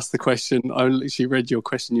you asked the question, I literally read your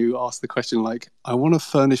question. You asked the question, like, I want to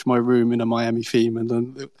furnish my room in a Miami theme, and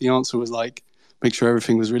then the answer was, like, make sure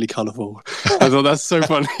everything was really colorful. I thought that's so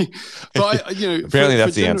funny. But apparently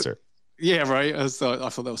that's the answer. Yeah, right. I thought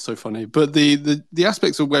that was so funny. But the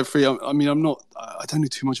aspects of Web3, I mean, I don't know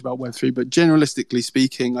too much about Web3, but generalistically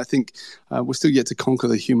speaking, I think we're still yet to conquer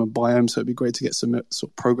the human biome. So it'd be great to get some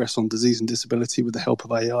sort of progress on disease and disability with the help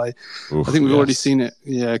of AI. Oof, I think we've already seen it,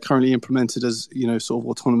 currently implemented as, sort of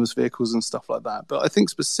autonomous vehicles and stuff like that. But I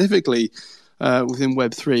think specifically within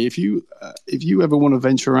Web3, if you ever want to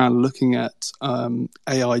venture around looking at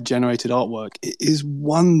AI generated artwork, it is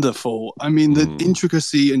wonderful. I mean, the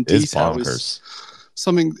intricacy and detail is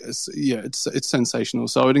something. It's sensational.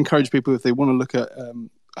 So I would encourage people, if they want to look at.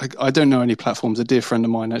 I don't know any platforms. A dear friend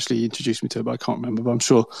of mine actually introduced me to it, but I can't remember. But I'm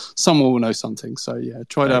sure someone will know something. So yeah,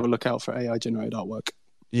 try to have a look out for AI generated artwork.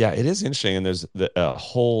 Yeah, it is interesting, and there's a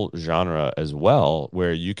whole genre as well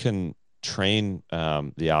where you can train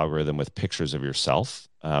the algorithm with pictures of yourself.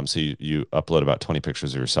 So you upload about 20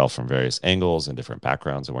 pictures of yourself from various angles and different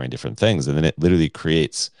backgrounds and wearing different things, and then it literally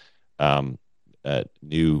creates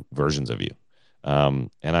new versions of you. And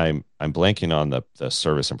I'm blanking on the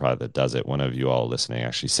service and product that does it. One of you all listening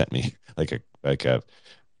actually sent me like a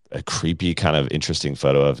creepy kind of interesting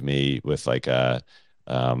photo of me with like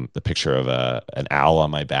the picture of an owl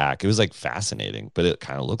on my back. It was like fascinating, but it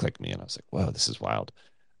kind of looked like me, and I was like, whoa, this is wild.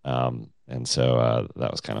 And so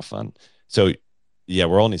that was kind of fun. So yeah,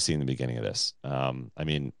 we're only seeing the beginning of this. I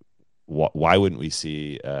mean, why wouldn't we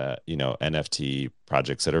see NFT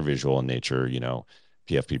projects that are visual in nature,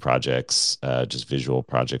 PFP projects, just visual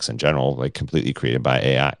projects in general, like completely created by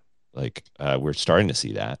AI? Like we're starting to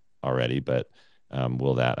see that already, but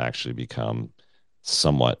will that actually become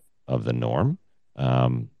somewhat of the norm?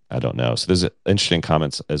 I don't know. So there's interesting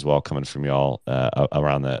comments as well coming from y'all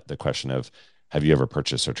around the question of, have you ever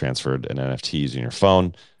purchased or transferred an NFT using your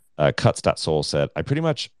phone? Cuts.soul said, I pretty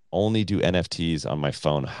much only do NFTs on my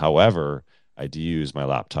phone. However, I do use my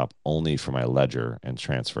laptop only for my ledger and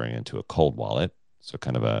transferring into a cold wallet. So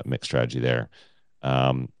kind of a mixed strategy there.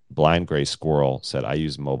 Blind Gray Squirrel said, I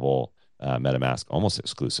use mobile MetaMask almost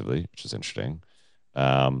exclusively, which is interesting.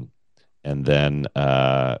 And then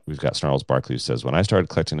we've got Snarls Barkley who says, when I started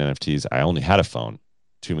collecting NFTs, I only had a phone.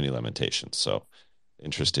 Too many limitations. So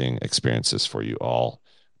interesting experiences for you all.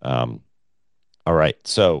 All right.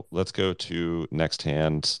 So let's go to next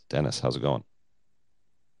hand. Dennis, how's it going?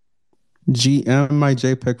 GM, my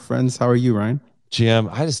JPEG friends. How are you, Ryan? GM,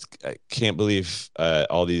 I can't believe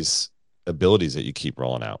all these abilities that you keep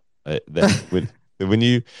rolling out. When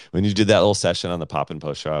you did that little session on the Pop and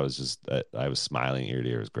Post show, I was smiling ear to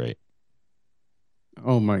ear. It was great.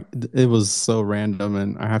 Oh my, it was so random,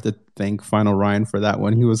 and I have to thank Final Ryan for that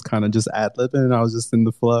one. He was kind of just ad-libbing, and I was just in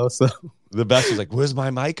the flow. So the best was like, "Where's my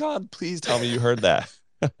mic on? Please tell me you heard that."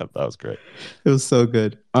 That was great. It was so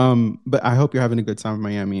good. But I hope you're having a good time in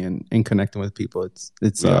Miami and connecting with people.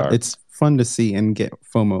 It's fun to see and get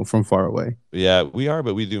FOMO from far away. Yeah, we are,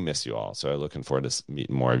 but we do miss you all. So looking forward to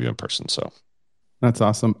meeting more of you in person. So that's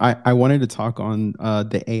awesome. I wanted to talk on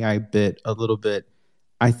the AI bit a little bit.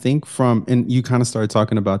 I think and you kind of started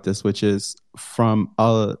talking about this, which is from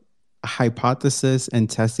a hypothesis and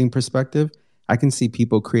testing perspective, I can see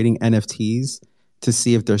people creating NFTs to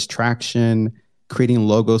see if there's traction, creating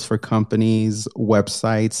logos for companies,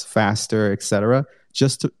 websites faster, etc.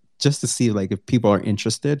 Just to see like if people are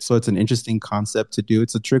interested. So it's an interesting concept to do.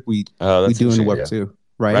 It's a trick we do in Web2,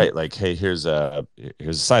 right? Right. Like, hey, here's a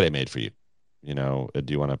site I made for you. Do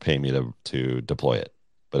you want to pay me to deploy it?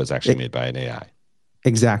 But it's actually made by an AI.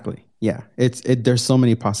 Exactly. Yeah. There's so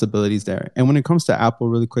many possibilities there. And when it comes to Apple,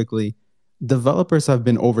 really quickly, developers have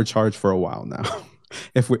been overcharged for a while now,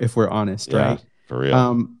 if we're honest, right? For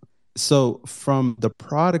real. So from the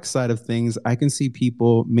product side of things, I can see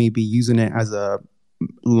people maybe using it as a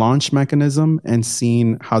launch mechanism and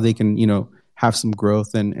seeing how they can, have some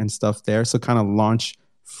growth and stuff there. So kind of launch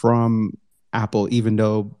from Apple, even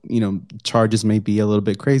though, charges may be a little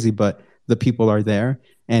bit crazy, but the people are there.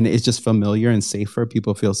 And it's just familiar and safer.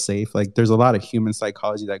 People feel safe. Like there's a lot of human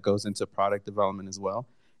psychology that goes into product development as well.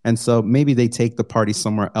 And so maybe they take the party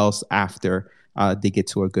somewhere else after they get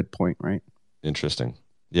to a good point, right? Interesting.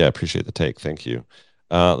 Yeah, appreciate the take. Thank you.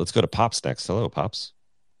 Let's go to Pops next. Hello, Pops.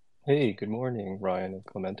 Hey, good morning, Ryan and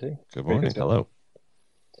Clemente. Good morning. Hello.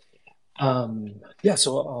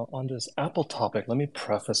 So on this Apple topic, let me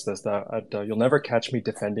preface this that you'll never catch me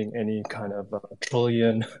defending any kind of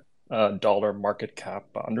trillion dollar market cap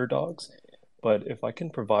underdogs, but if I can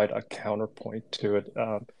provide a counterpoint to it,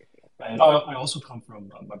 and I also come from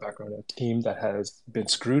my background, a team that has been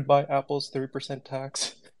screwed by Apple's 30%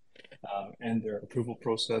 tax and their approval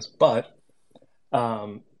process. But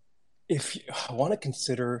if you want to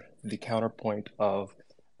consider the counterpoint of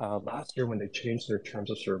last year when they changed their terms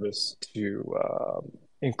of service to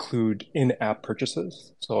include in-app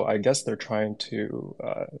purchases. So I guess they're trying to,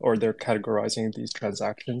 or they're categorizing these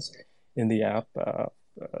transactions in the app,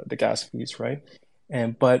 the gas fees, right?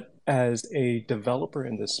 But as a developer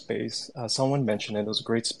in this space, someone mentioned, and it was a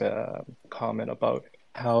great comment about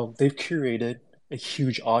how they've curated a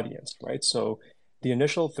huge audience, right? So the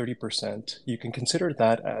initial 30%, you can consider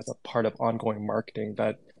that as a part of ongoing marketing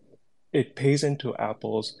that it pays into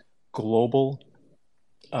Apple's global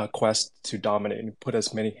quest to dominate and put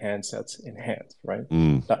as many handsets in hands, right?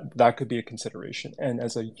 That could be a consideration. And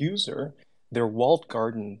as a user, their walled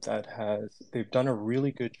garden they've done a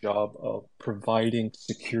really good job of providing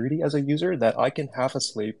security as a user that I can half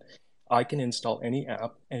asleep, I can install any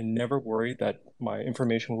app and never worry that my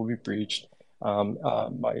information will be breached.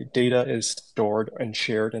 My data is stored and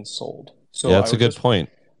shared and sold. So yeah, that's a good point.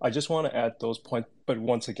 I just want to add those points, but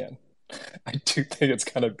once again, I do think it's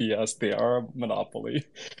kind of BS. They are a monopoly,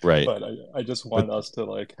 Right. but I just want us to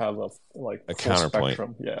like have a full counterpoint.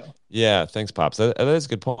 spectrum. Yeah. Yeah, thanks, Pops. That is a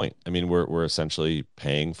good point. I mean, we're essentially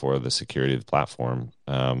paying for the security of the platform,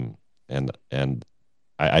 and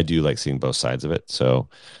I do like seeing both sides of it. So,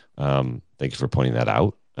 thank you for pointing that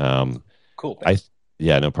out. Cool.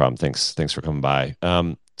 Yeah, no problem. Thanks for coming by.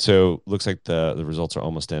 So looks like the results are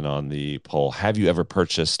almost in on the poll. Have you ever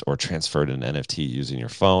purchased or transferred an NFT using your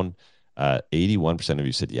phone? 81% of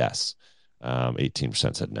you said yes.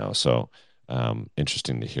 18% said no. So,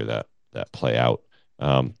 interesting to hear that play out.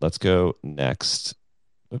 Let's go next.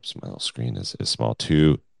 Oops, my little screen is small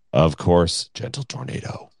too. Of course, Gentle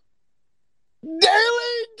Tornado. Daily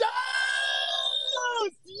Dose!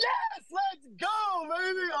 Yes, let's go,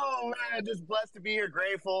 baby. Oh man, just blessed to be here,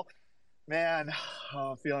 grateful. Man,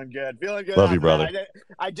 oh, feeling good. Love you, brother.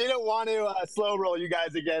 I didn't want to slow roll you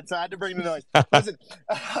guys again, so I had to bring the noise. Listen,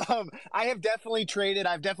 I have definitely traded.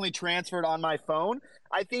 I've definitely transferred on my phone.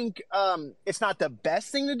 I think it's not the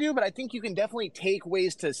best thing to do, but I think you can definitely take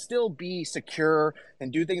ways to still be secure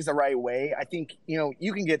and do things the right way. I think,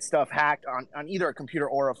 you can get stuff hacked on either a computer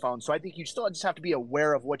or a phone. So I think you still just have to be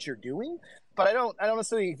aware of what you're doing. But I don't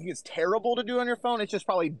necessarily think it's terrible to do on your phone. It's just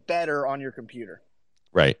probably better on your computer.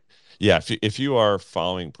 Right. Yeah. If you are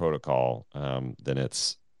following protocol, then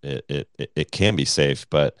it can be safe.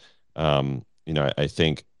 But I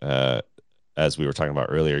think as we were talking about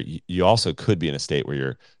earlier, you also could be in a state where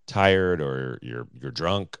you're tired or you're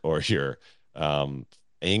drunk or you're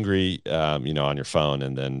angry, on your phone,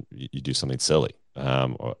 and then you do something silly.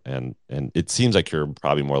 And it seems like you're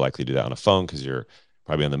probably more likely to do that on a phone because you're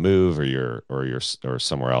probably on the move or you're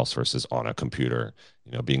somewhere else versus on a computer,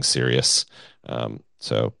 being serious.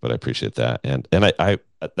 But I appreciate that. And I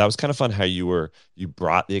that was kind of fun how you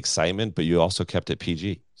brought the excitement, but you also kept it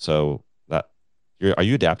PG. So are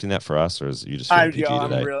you adapting that for us, or is you just feeling PG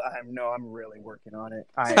today? I'm really working on it.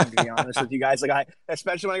 I am, to be honest with you guys. Like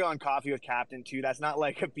especially when I go on Coffee with Captain too. That's not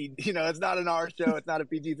like it's not an R show. It's not a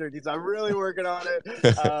PG-13. So I'm really working on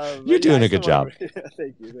it. You're doing a good job.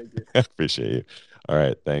 Thank you. I appreciate you. All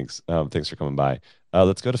right, thanks. Thanks for coming by.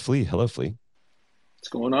 Let's go to Flea. Hello, Flea. What's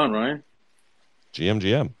going on, Ryan?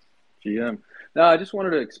 GM. No, I just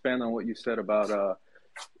wanted to expand on what you said about the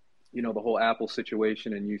whole Apple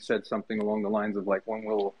situation, and you said something along the lines of like, when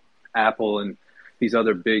will Apple and these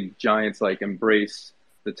other big giants like embrace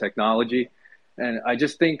the technology? And I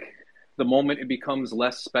just think the moment it becomes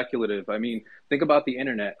less speculative. I mean, think about the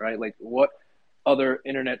internet, right? Like, what other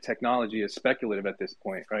internet technology is speculative at this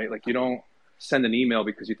point, right? Like, you don't send an email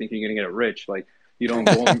because you think you're going to get rich. Like, you don't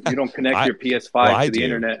connect your PS5 to the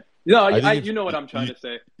internet. No, you know what I'm trying to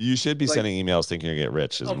say. You should be sending emails thinking you get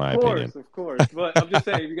rich, is my opinion. Of course. But I'm just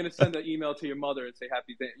saying, if you're going to send an email to your mother and say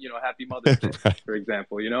happy Mother's Day, right, for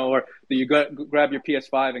example, or you grab your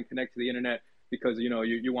PS5 and connect to the internet because,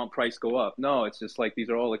 you want price go up. No, it's just like,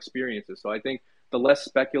 these are all experiences. So I think the less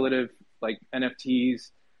speculative, like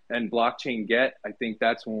NFTs and blockchain get, I think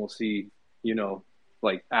that's when we'll see,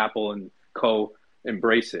 like Apple and co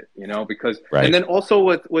embrace it, because, right. And then also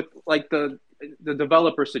with like the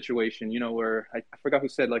developer situation, where I forgot who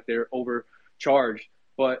said like they're overcharged,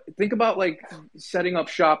 but think about like setting up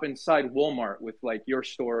shop inside Walmart with like your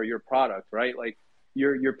store or your product, right? Like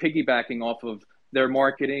you're piggybacking off of their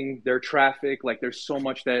marketing, their traffic. Like there's so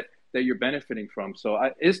much that you're benefiting from. So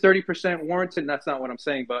is 30% warranted? That's not what I'm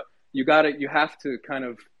saying, but you have to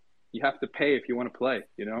pay if you want to play,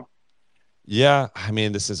 Yeah, I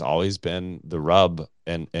mean, this has always been the rub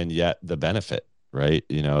and yet the benefit, right?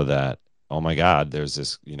 That, oh my God, there's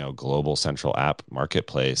this, global central app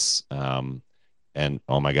marketplace. And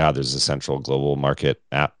oh my God, there's a central global market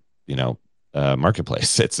app,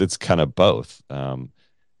 marketplace. It's kind of both.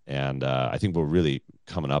 And I think we're really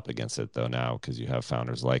coming up against it though now, because you have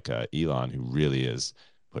founders like Elon who really is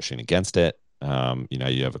pushing against it.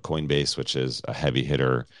 You have a Coinbase, which is a heavy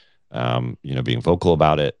hitter, being vocal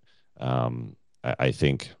about it. I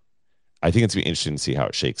think it's gonna be interesting to see how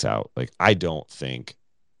it shakes out. Like, I don't think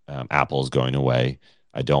Apple is going away.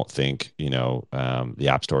 I don't think the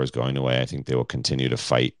App Store is going away. I think they will continue to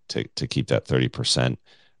fight to keep that 30%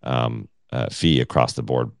 fee across the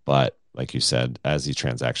board. But like you said, as these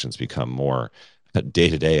transactions become more day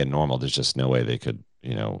to day and normal, there's just no way they could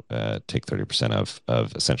take 30%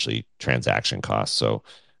 of essentially transaction costs. So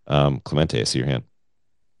Clemente, I see your hand.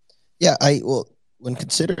 Yeah, when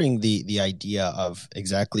considering the idea of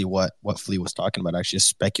exactly what Flea was talking about, actually a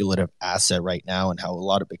speculative asset right now, and how a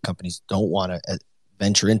lot of big companies don't want to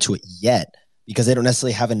venture into it yet because they don't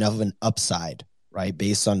necessarily have enough of an upside, right,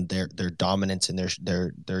 based on their dominance and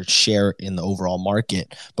their share in the overall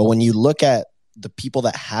market. But when you look at the people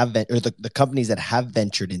that have or the companies that have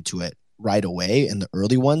ventured into it right away, and the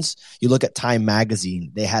early ones, you look at Time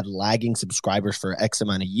Magazine, they had lagging subscribers for X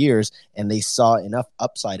amount of years, and they saw enough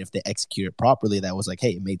upside if they execute it properly that was like,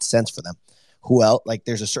 hey, it made sense for them. Who else? Like,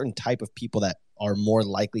 there's a certain type of people that are more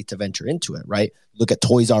likely to venture into it, right? Look at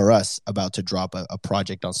Toys R Us about to drop a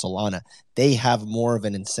project on Solana. They have more of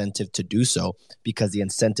an incentive to do so because the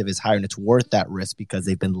incentive is higher, and it's worth that risk because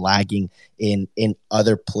they've been lagging in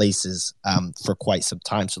other places for quite some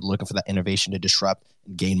time. So they're looking for that innovation to disrupt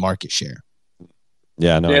and gain market share.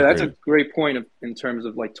 Yeah, no, yeah, that's a great point in terms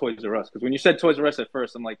of like Toys R Us. Because when you said Toys R Us at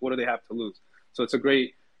first, I'm like, what do they have to lose? So it's a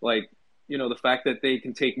great, like, you know, the fact that they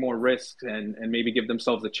can take more risks and maybe give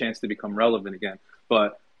themselves a chance to become relevant again.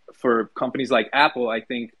 But for companies like Apple, I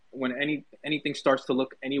think when anything starts to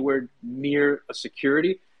look anywhere near a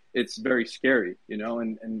security, it's very scary, you know,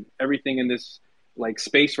 and everything in this like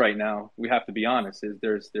space right now, we have to be honest, is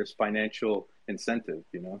there's financial incentive,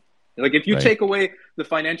 you know. Like if you take away the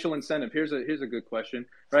financial incentive, here's a good question,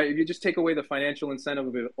 right? If you just take away the financial incentive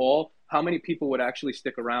of it all, how many people would actually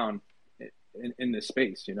stick around in this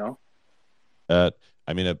space, you know?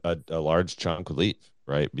 I mean, a large chunk would leave,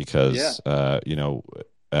 right? Because you know,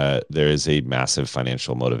 there is a massive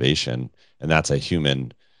financial motivation, and that's a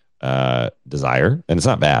human desire, and it's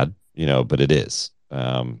not bad, you know, but it is.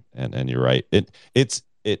 And you're right.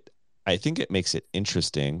 I think it makes it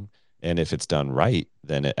interesting, and if it's done right,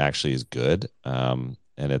 then it actually is good. And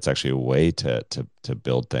it's actually a way to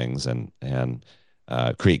build things and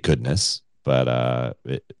create goodness. But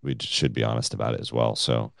we should be honest about it as well.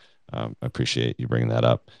 So. I appreciate you bringing that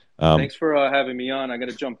up. Thanks for having me on. I got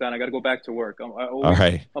to jump down. I got to go back to work. All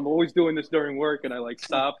right. I'm always doing this during work, and I like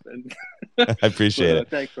stop. And I appreciate it.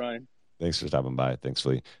 Thanks, Ryan. Thanks for stopping by. Thanks,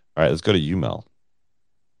 Flee. All right, let's go to you, Mel.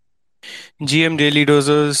 GM Daily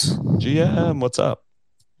Doses. GM, what's up?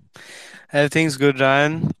 Everything's good,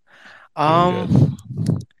 Ryan.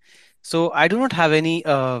 So I do not have any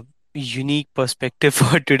unique perspective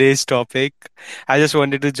for today's topic. I just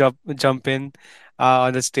wanted to jump in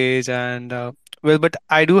on the stage and well, but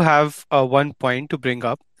I do have one point to bring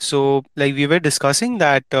up. So, like we were discussing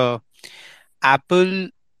that Apple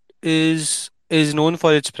is known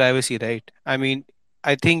for its privacy, right? I mean,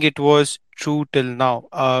 I think it was true till now.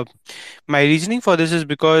 My reasoning for this is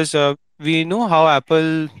because we know how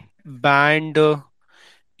Apple banned,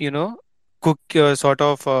 you know, sort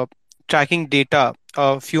of tracking data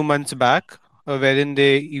a few months back, wherein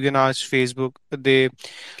they even asked Facebook, they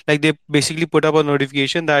basically put up a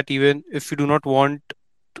notification that even if you do not want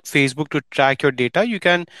Facebook to track your data, you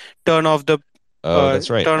can turn off the that's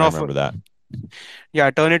right. I remember that.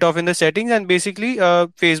 Yeah, turn it off in the settings, and basically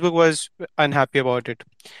Facebook was unhappy about it.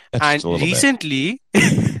 That's And recently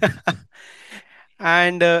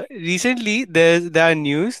and recently there are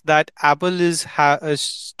news that Apple is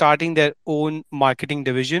starting their own marketing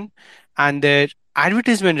division, and their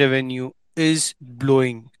advertisement revenue is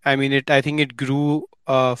blowing. I mean, I think it grew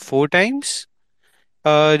 4 times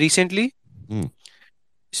recently.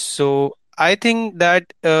 So I think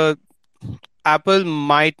that Apple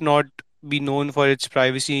might not be known for its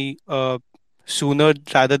privacy sooner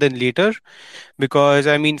rather than later, because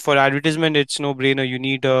I mean, for advertisement it's no brainer. You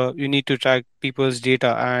need to track people's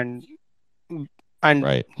data, and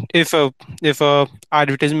right. if a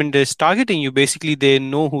advertisement is targeting you, basically they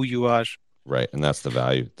know who you are. Right, and that's the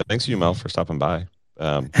value. Thanks you, Mel, for stopping by.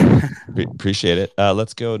 Appreciate it.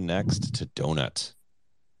 Let's go next to Donut.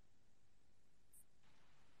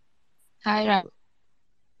 Hi, Ryan.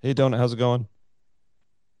 Hey, Donut, how's it going?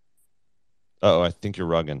 Oh, I think you're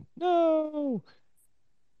rugging. No.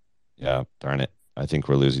 Yeah, darn it. I think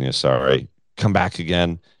we're losing you. Sorry. Come back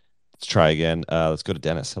again. Let's try again. Let's go to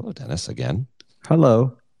Dennis. Hello, Dennis, again.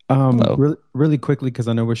 Hello. Hello. Really quickly, because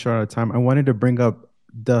I know we're short on time, I wanted to bring up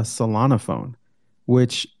the Solana phone,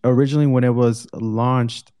 which originally when it was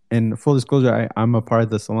launched, and full disclosure, I'm a part of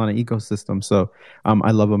the Solana ecosystem, so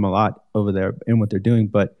I love them a lot over there and what they're doing.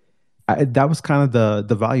 But that was kind of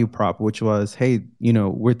the value prop, which was, hey, you know,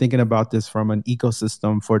 we're thinking about this from an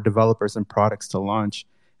ecosystem for developers and products to launch.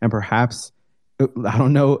 And perhaps, I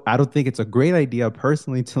don't know, I don't think it's a great idea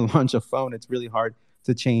personally to launch a phone. It's really hard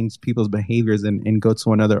to change people's behaviors and go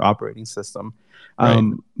to another operating system. Right.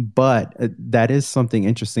 But that is something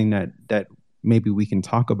interesting that maybe we can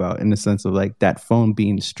talk about, in the sense of like that phone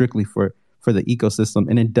being strictly for the ecosystem.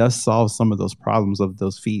 And it does solve some of those problems of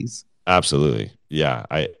those fees. Absolutely. Yeah.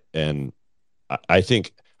 I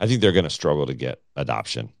think they're going to struggle to get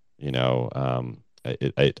adoption. You know,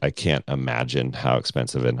 I can't imagine how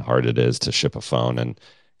expensive and hard it is to ship a phone and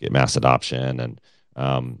get mass adoption.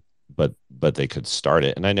 And but they could start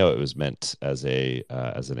it. And I know it was meant as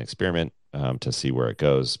an experiment to see where it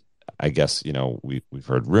goes. I guess, we've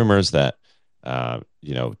heard rumors that,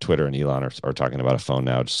 Twitter and Elon are talking about a phone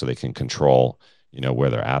now just so they can control, where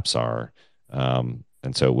their apps are.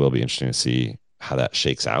 And so it will be interesting to see how that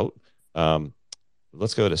shakes out.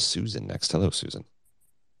 Let's go to Susan next. Hello, Susan.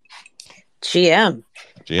 GM.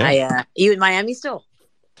 GM. You in Miami still?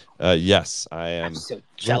 Yes, I am. I'm so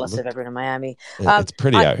jealous of everyone in Miami. It's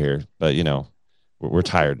pretty out here, but we're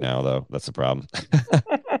tired now, though. That's the problem.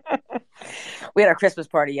 We had our Christmas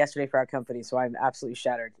party yesterday for our company, so I'm absolutely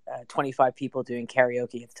shattered. 25 people doing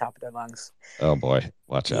karaoke at the top of their lungs. Oh boy,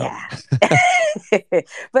 watch out.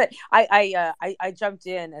 But I jumped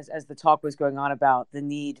in as the talk was going on about the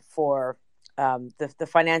need for the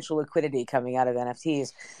financial liquidity coming out of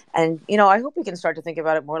NFTs. And, I hope we can start to think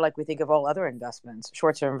about it more like we think of all other investments,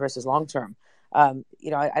 short-term versus long-term. I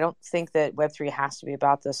don't think that Web3 has to be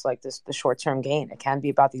about the short-term gain. It can be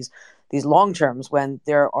about these long terms when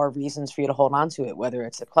there are reasons for you to hold on to it, whether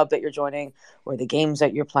it's the club that you're joining or the games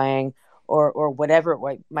that you're playing or whatever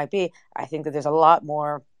it might be. I think that there's a lot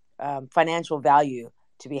more financial value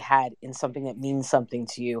to be had in something that means something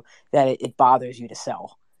to you, that it bothers you to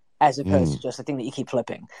sell, as opposed to just a thing that you keep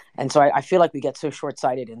flipping. And so I feel like we get so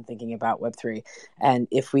short-sighted in thinking about Web3. And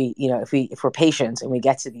if we're patient and we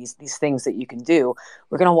get to these things that you can do,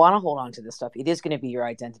 we're going to want to hold on to this stuff. It is going to be your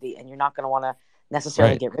identity, and you're not going to want to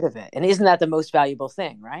necessarily get rid of it. And isn't that the most valuable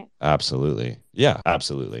thing, right? Absolutely. Yeah,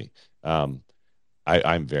 absolutely.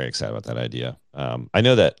 I'm very excited about that idea. I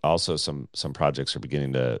know that also some projects are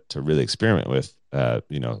beginning to really experiment with,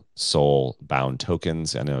 soul bound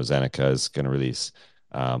tokens. I know Zeneca is going to release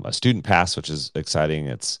a student pass, which is exciting.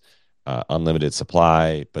 It's unlimited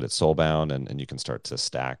supply, but it's soul bound, and you can start to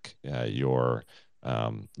stack your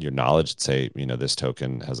knowledge. Say, this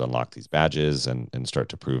token has unlocked these badges, and start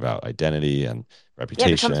to prove out identity and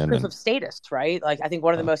reputation. Yeah, it becomes proof of status, right? Like I think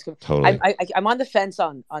one of the most totally. I'm on the fence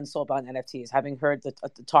on soulbound NFTs, having heard the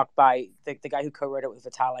talk by the guy who co-wrote it with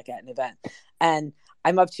Vitalik at an event, and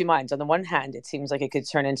I'm of two minds. On the one hand, it seems like it could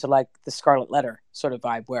turn into like the Scarlet Letter sort of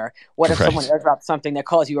vibe, where what if someone airdrops something that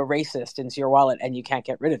calls you a racist into your wallet and you can't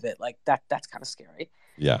get rid of it? Like that's kind of scary.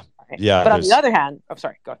 Yeah, right? Yeah. But on the other hand, I'm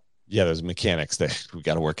sorry, go ahead. Yeah, there's mechanics that we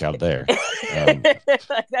got to work out there.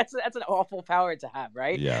 That's an awful power to have,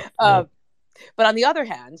 right? Yeah. But on the other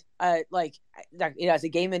hand, as a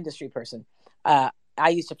game industry person, I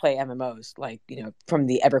used to play MMOs, from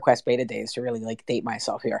the EverQuest beta days, to really date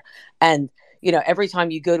myself here. And every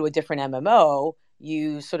time you go to a different MMO,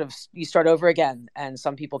 you start over again, and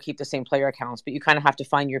some people keep the same player accounts, but you kind of have to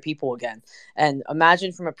find your people again. And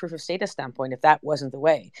imagine from a proof of status standpoint, if that wasn't the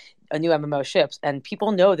way. A new MMO ships, and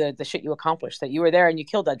people know the shit you accomplished, that you were there and you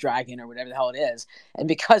killed that dragon or whatever the hell it is, and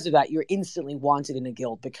because of that, you're instantly wanted in a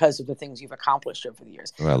guild because of the things you've accomplished over the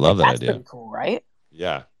years. Oh, I love that that's idea. Pretty cool, right?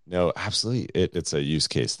 Yeah, no, absolutely. It's a use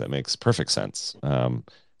case that makes perfect sense.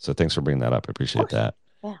 So thanks for bringing that up. I appreciate that.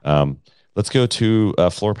 Yeah. Let's go to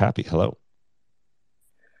Floor Pappy. Hello.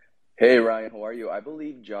 Hey, Ryan, how are you? I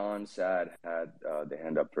believe John Sad had the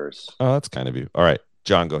hand up first. Oh, that's kind of you. All right,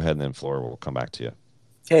 John, go ahead, and then Floor, we'll come back to you.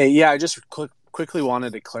 Hey, yeah, I just quickly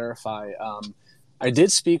wanted to clarify. I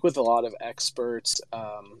did speak with a lot of experts,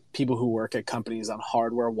 people who work at companies on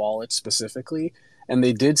hardware wallets specifically, and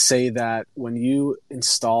they did say that when you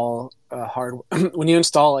install a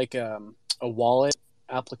wallet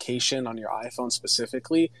application on your iPhone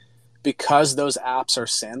specifically, because those apps are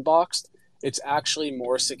sandboxed, it's actually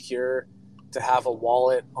more secure to have a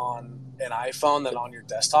wallet on an iPhone than on your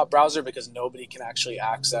desktop browser, because nobody can actually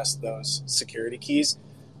access those security keys.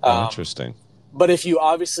 Interesting. But if you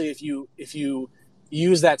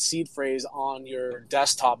use that seed phrase on your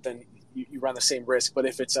desktop, then you run the same risk. But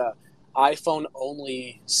if it's a iPhone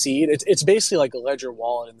only seed, it's basically like a Ledger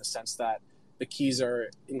wallet in the sense that the keys are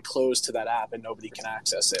enclosed to that app and nobody can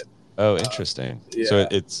access it. Oh, interesting. Yeah. So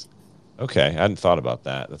it's okay. I hadn't thought about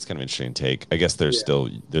that. That's kind of an interesting take. I guess there's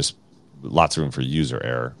lots of room for user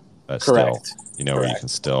error. Correct. Still, where you can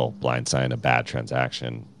still blindside a bad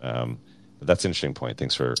transaction. But that's an interesting point.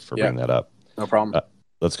 Thanks for bringing that up. No problem.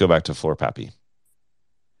 Let's go back to Floor Pappy.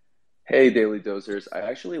 Hey, Daily Dosers. I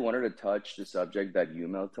actually wanted to touch the subject that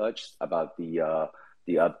Yumel touched about the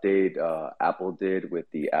update Apple did with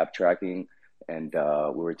the app tracking, and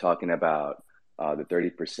we were talking about the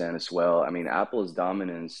 30% as well. I mean, Apple's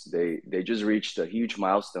dominance, they just reached a huge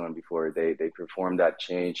milestone before they performed that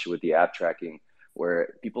change with the app tracking,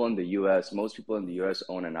 where most people in the US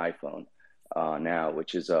own an iPhone now,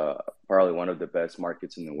 which is probably one of the best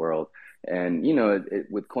markets in the world. And,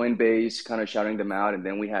 with Coinbase kind of shouting them out, and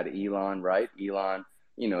then we had Elon, right? Elon,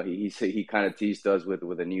 he kind of teased us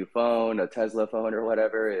with a new phone, a Tesla phone or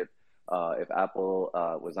whatever. if Apple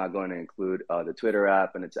was not going to include the Twitter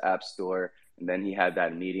app in its app store. And then he had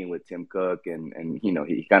that meeting with Tim Cook, and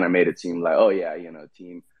he kind of made it seem like, oh yeah,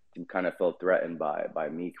 team kind of felt threatened by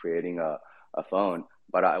me creating a phone.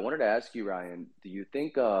 But I wanted to ask you, Ryan, do you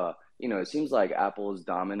think it seems like Apple's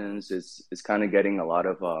dominance is kind of getting a lot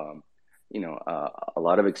of a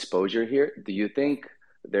lot of exposure here. Do you think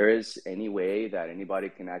there is any way that anybody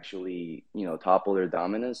can actually topple their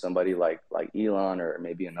dominance? Somebody like Elon or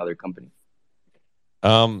maybe another company.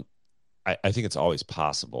 I think it's always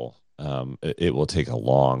possible. It will take a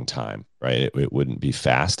long time, right? It wouldn't be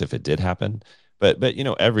fast if it did happen, but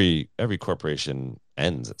every corporation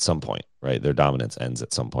ends at some point, right? Their dominance ends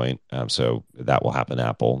at some point. So that will happen to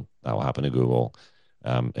Apple, that will happen to Google,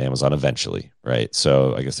 Amazon eventually, right?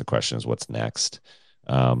 So I guess the question is, what's next?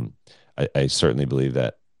 I certainly believe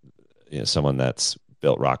that someone that's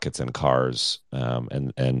built rockets and cars,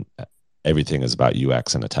 and everything is about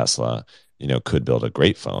UX in a Tesla, could build a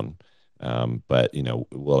great phone. But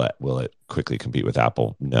will it quickly compete with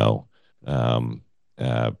Apple? No.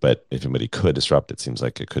 But if anybody could disrupt, it seems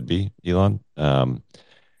like it could be Elon.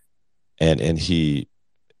 And he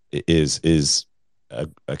is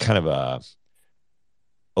a kind of a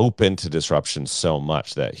open to disruption so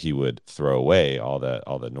much that he would throw away all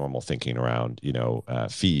the normal thinking around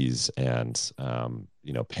fees and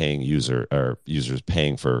paying users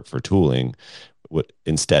paying for tooling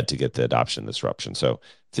instead to get the adoption disruption. So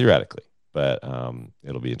theoretically, but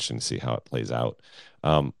it'll be interesting to see how it plays out.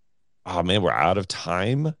 Oh man, we're out of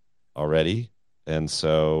time already, and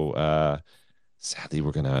so sadly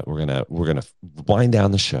we're gonna wind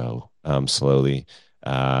down the show slowly.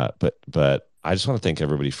 But I just want to thank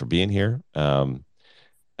everybody for being here.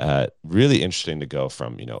 Really interesting to go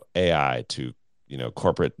from AI to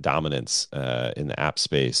corporate dominance in the app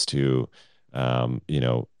space to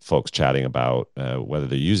folks chatting about whether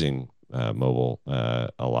they're using mobile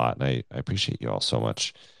a lot. And I appreciate you all so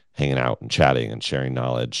much hanging out and chatting and sharing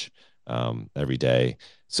knowledge every day.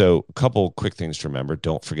 So a couple quick things to remember.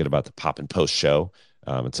 Don't forget about the Pop and Post show.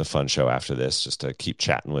 It's a fun show after this, just to keep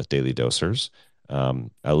chatting with Daily Dosers.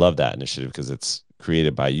 I love that initiative because it's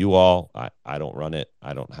created by you all. I don't run it.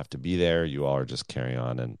 I don't have to be there. You all are just carrying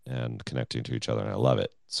on and connecting to each other, and I love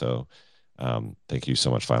it. So thank you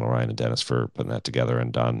so much, Final Ryan and Dennis, for putting that together,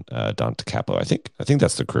 and Don DeCapo. I think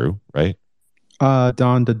that's the crew, right?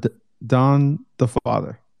 Don the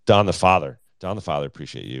father. Don the father.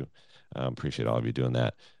 Appreciate you. Appreciate all of you doing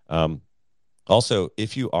that. Also,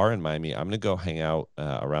 if you are in Miami, I'm going to go hang out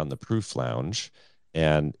around the Proof Lounge.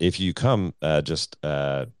 And if you come, just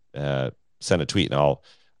send a tweet, and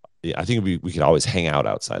I think we could always hang out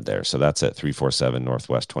outside there. So that's at 347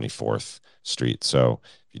 Northwest 24th Street. So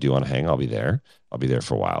if you do want to hang, I'll be there. I'll be there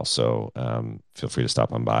for a while. So feel free to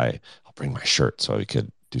stop on by. I'll bring my shirt so we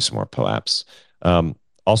could do some more POAPs.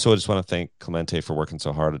 Also, I just want to thank Clemente for working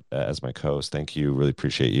so hard as my co-host. Thank you. Really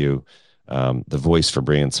appreciate you. The Voice for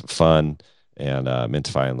bringing some fun, and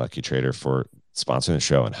Mintify and Lucky Trader for sponsoring the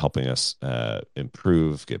show and helping us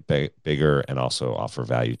improve, get bigger, and also offer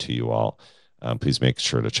value to you all. Please make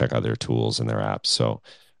sure to check out their tools and their apps. So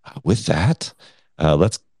with that,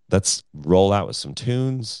 let's roll out with some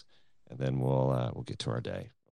tunes, and then we'll get to our day.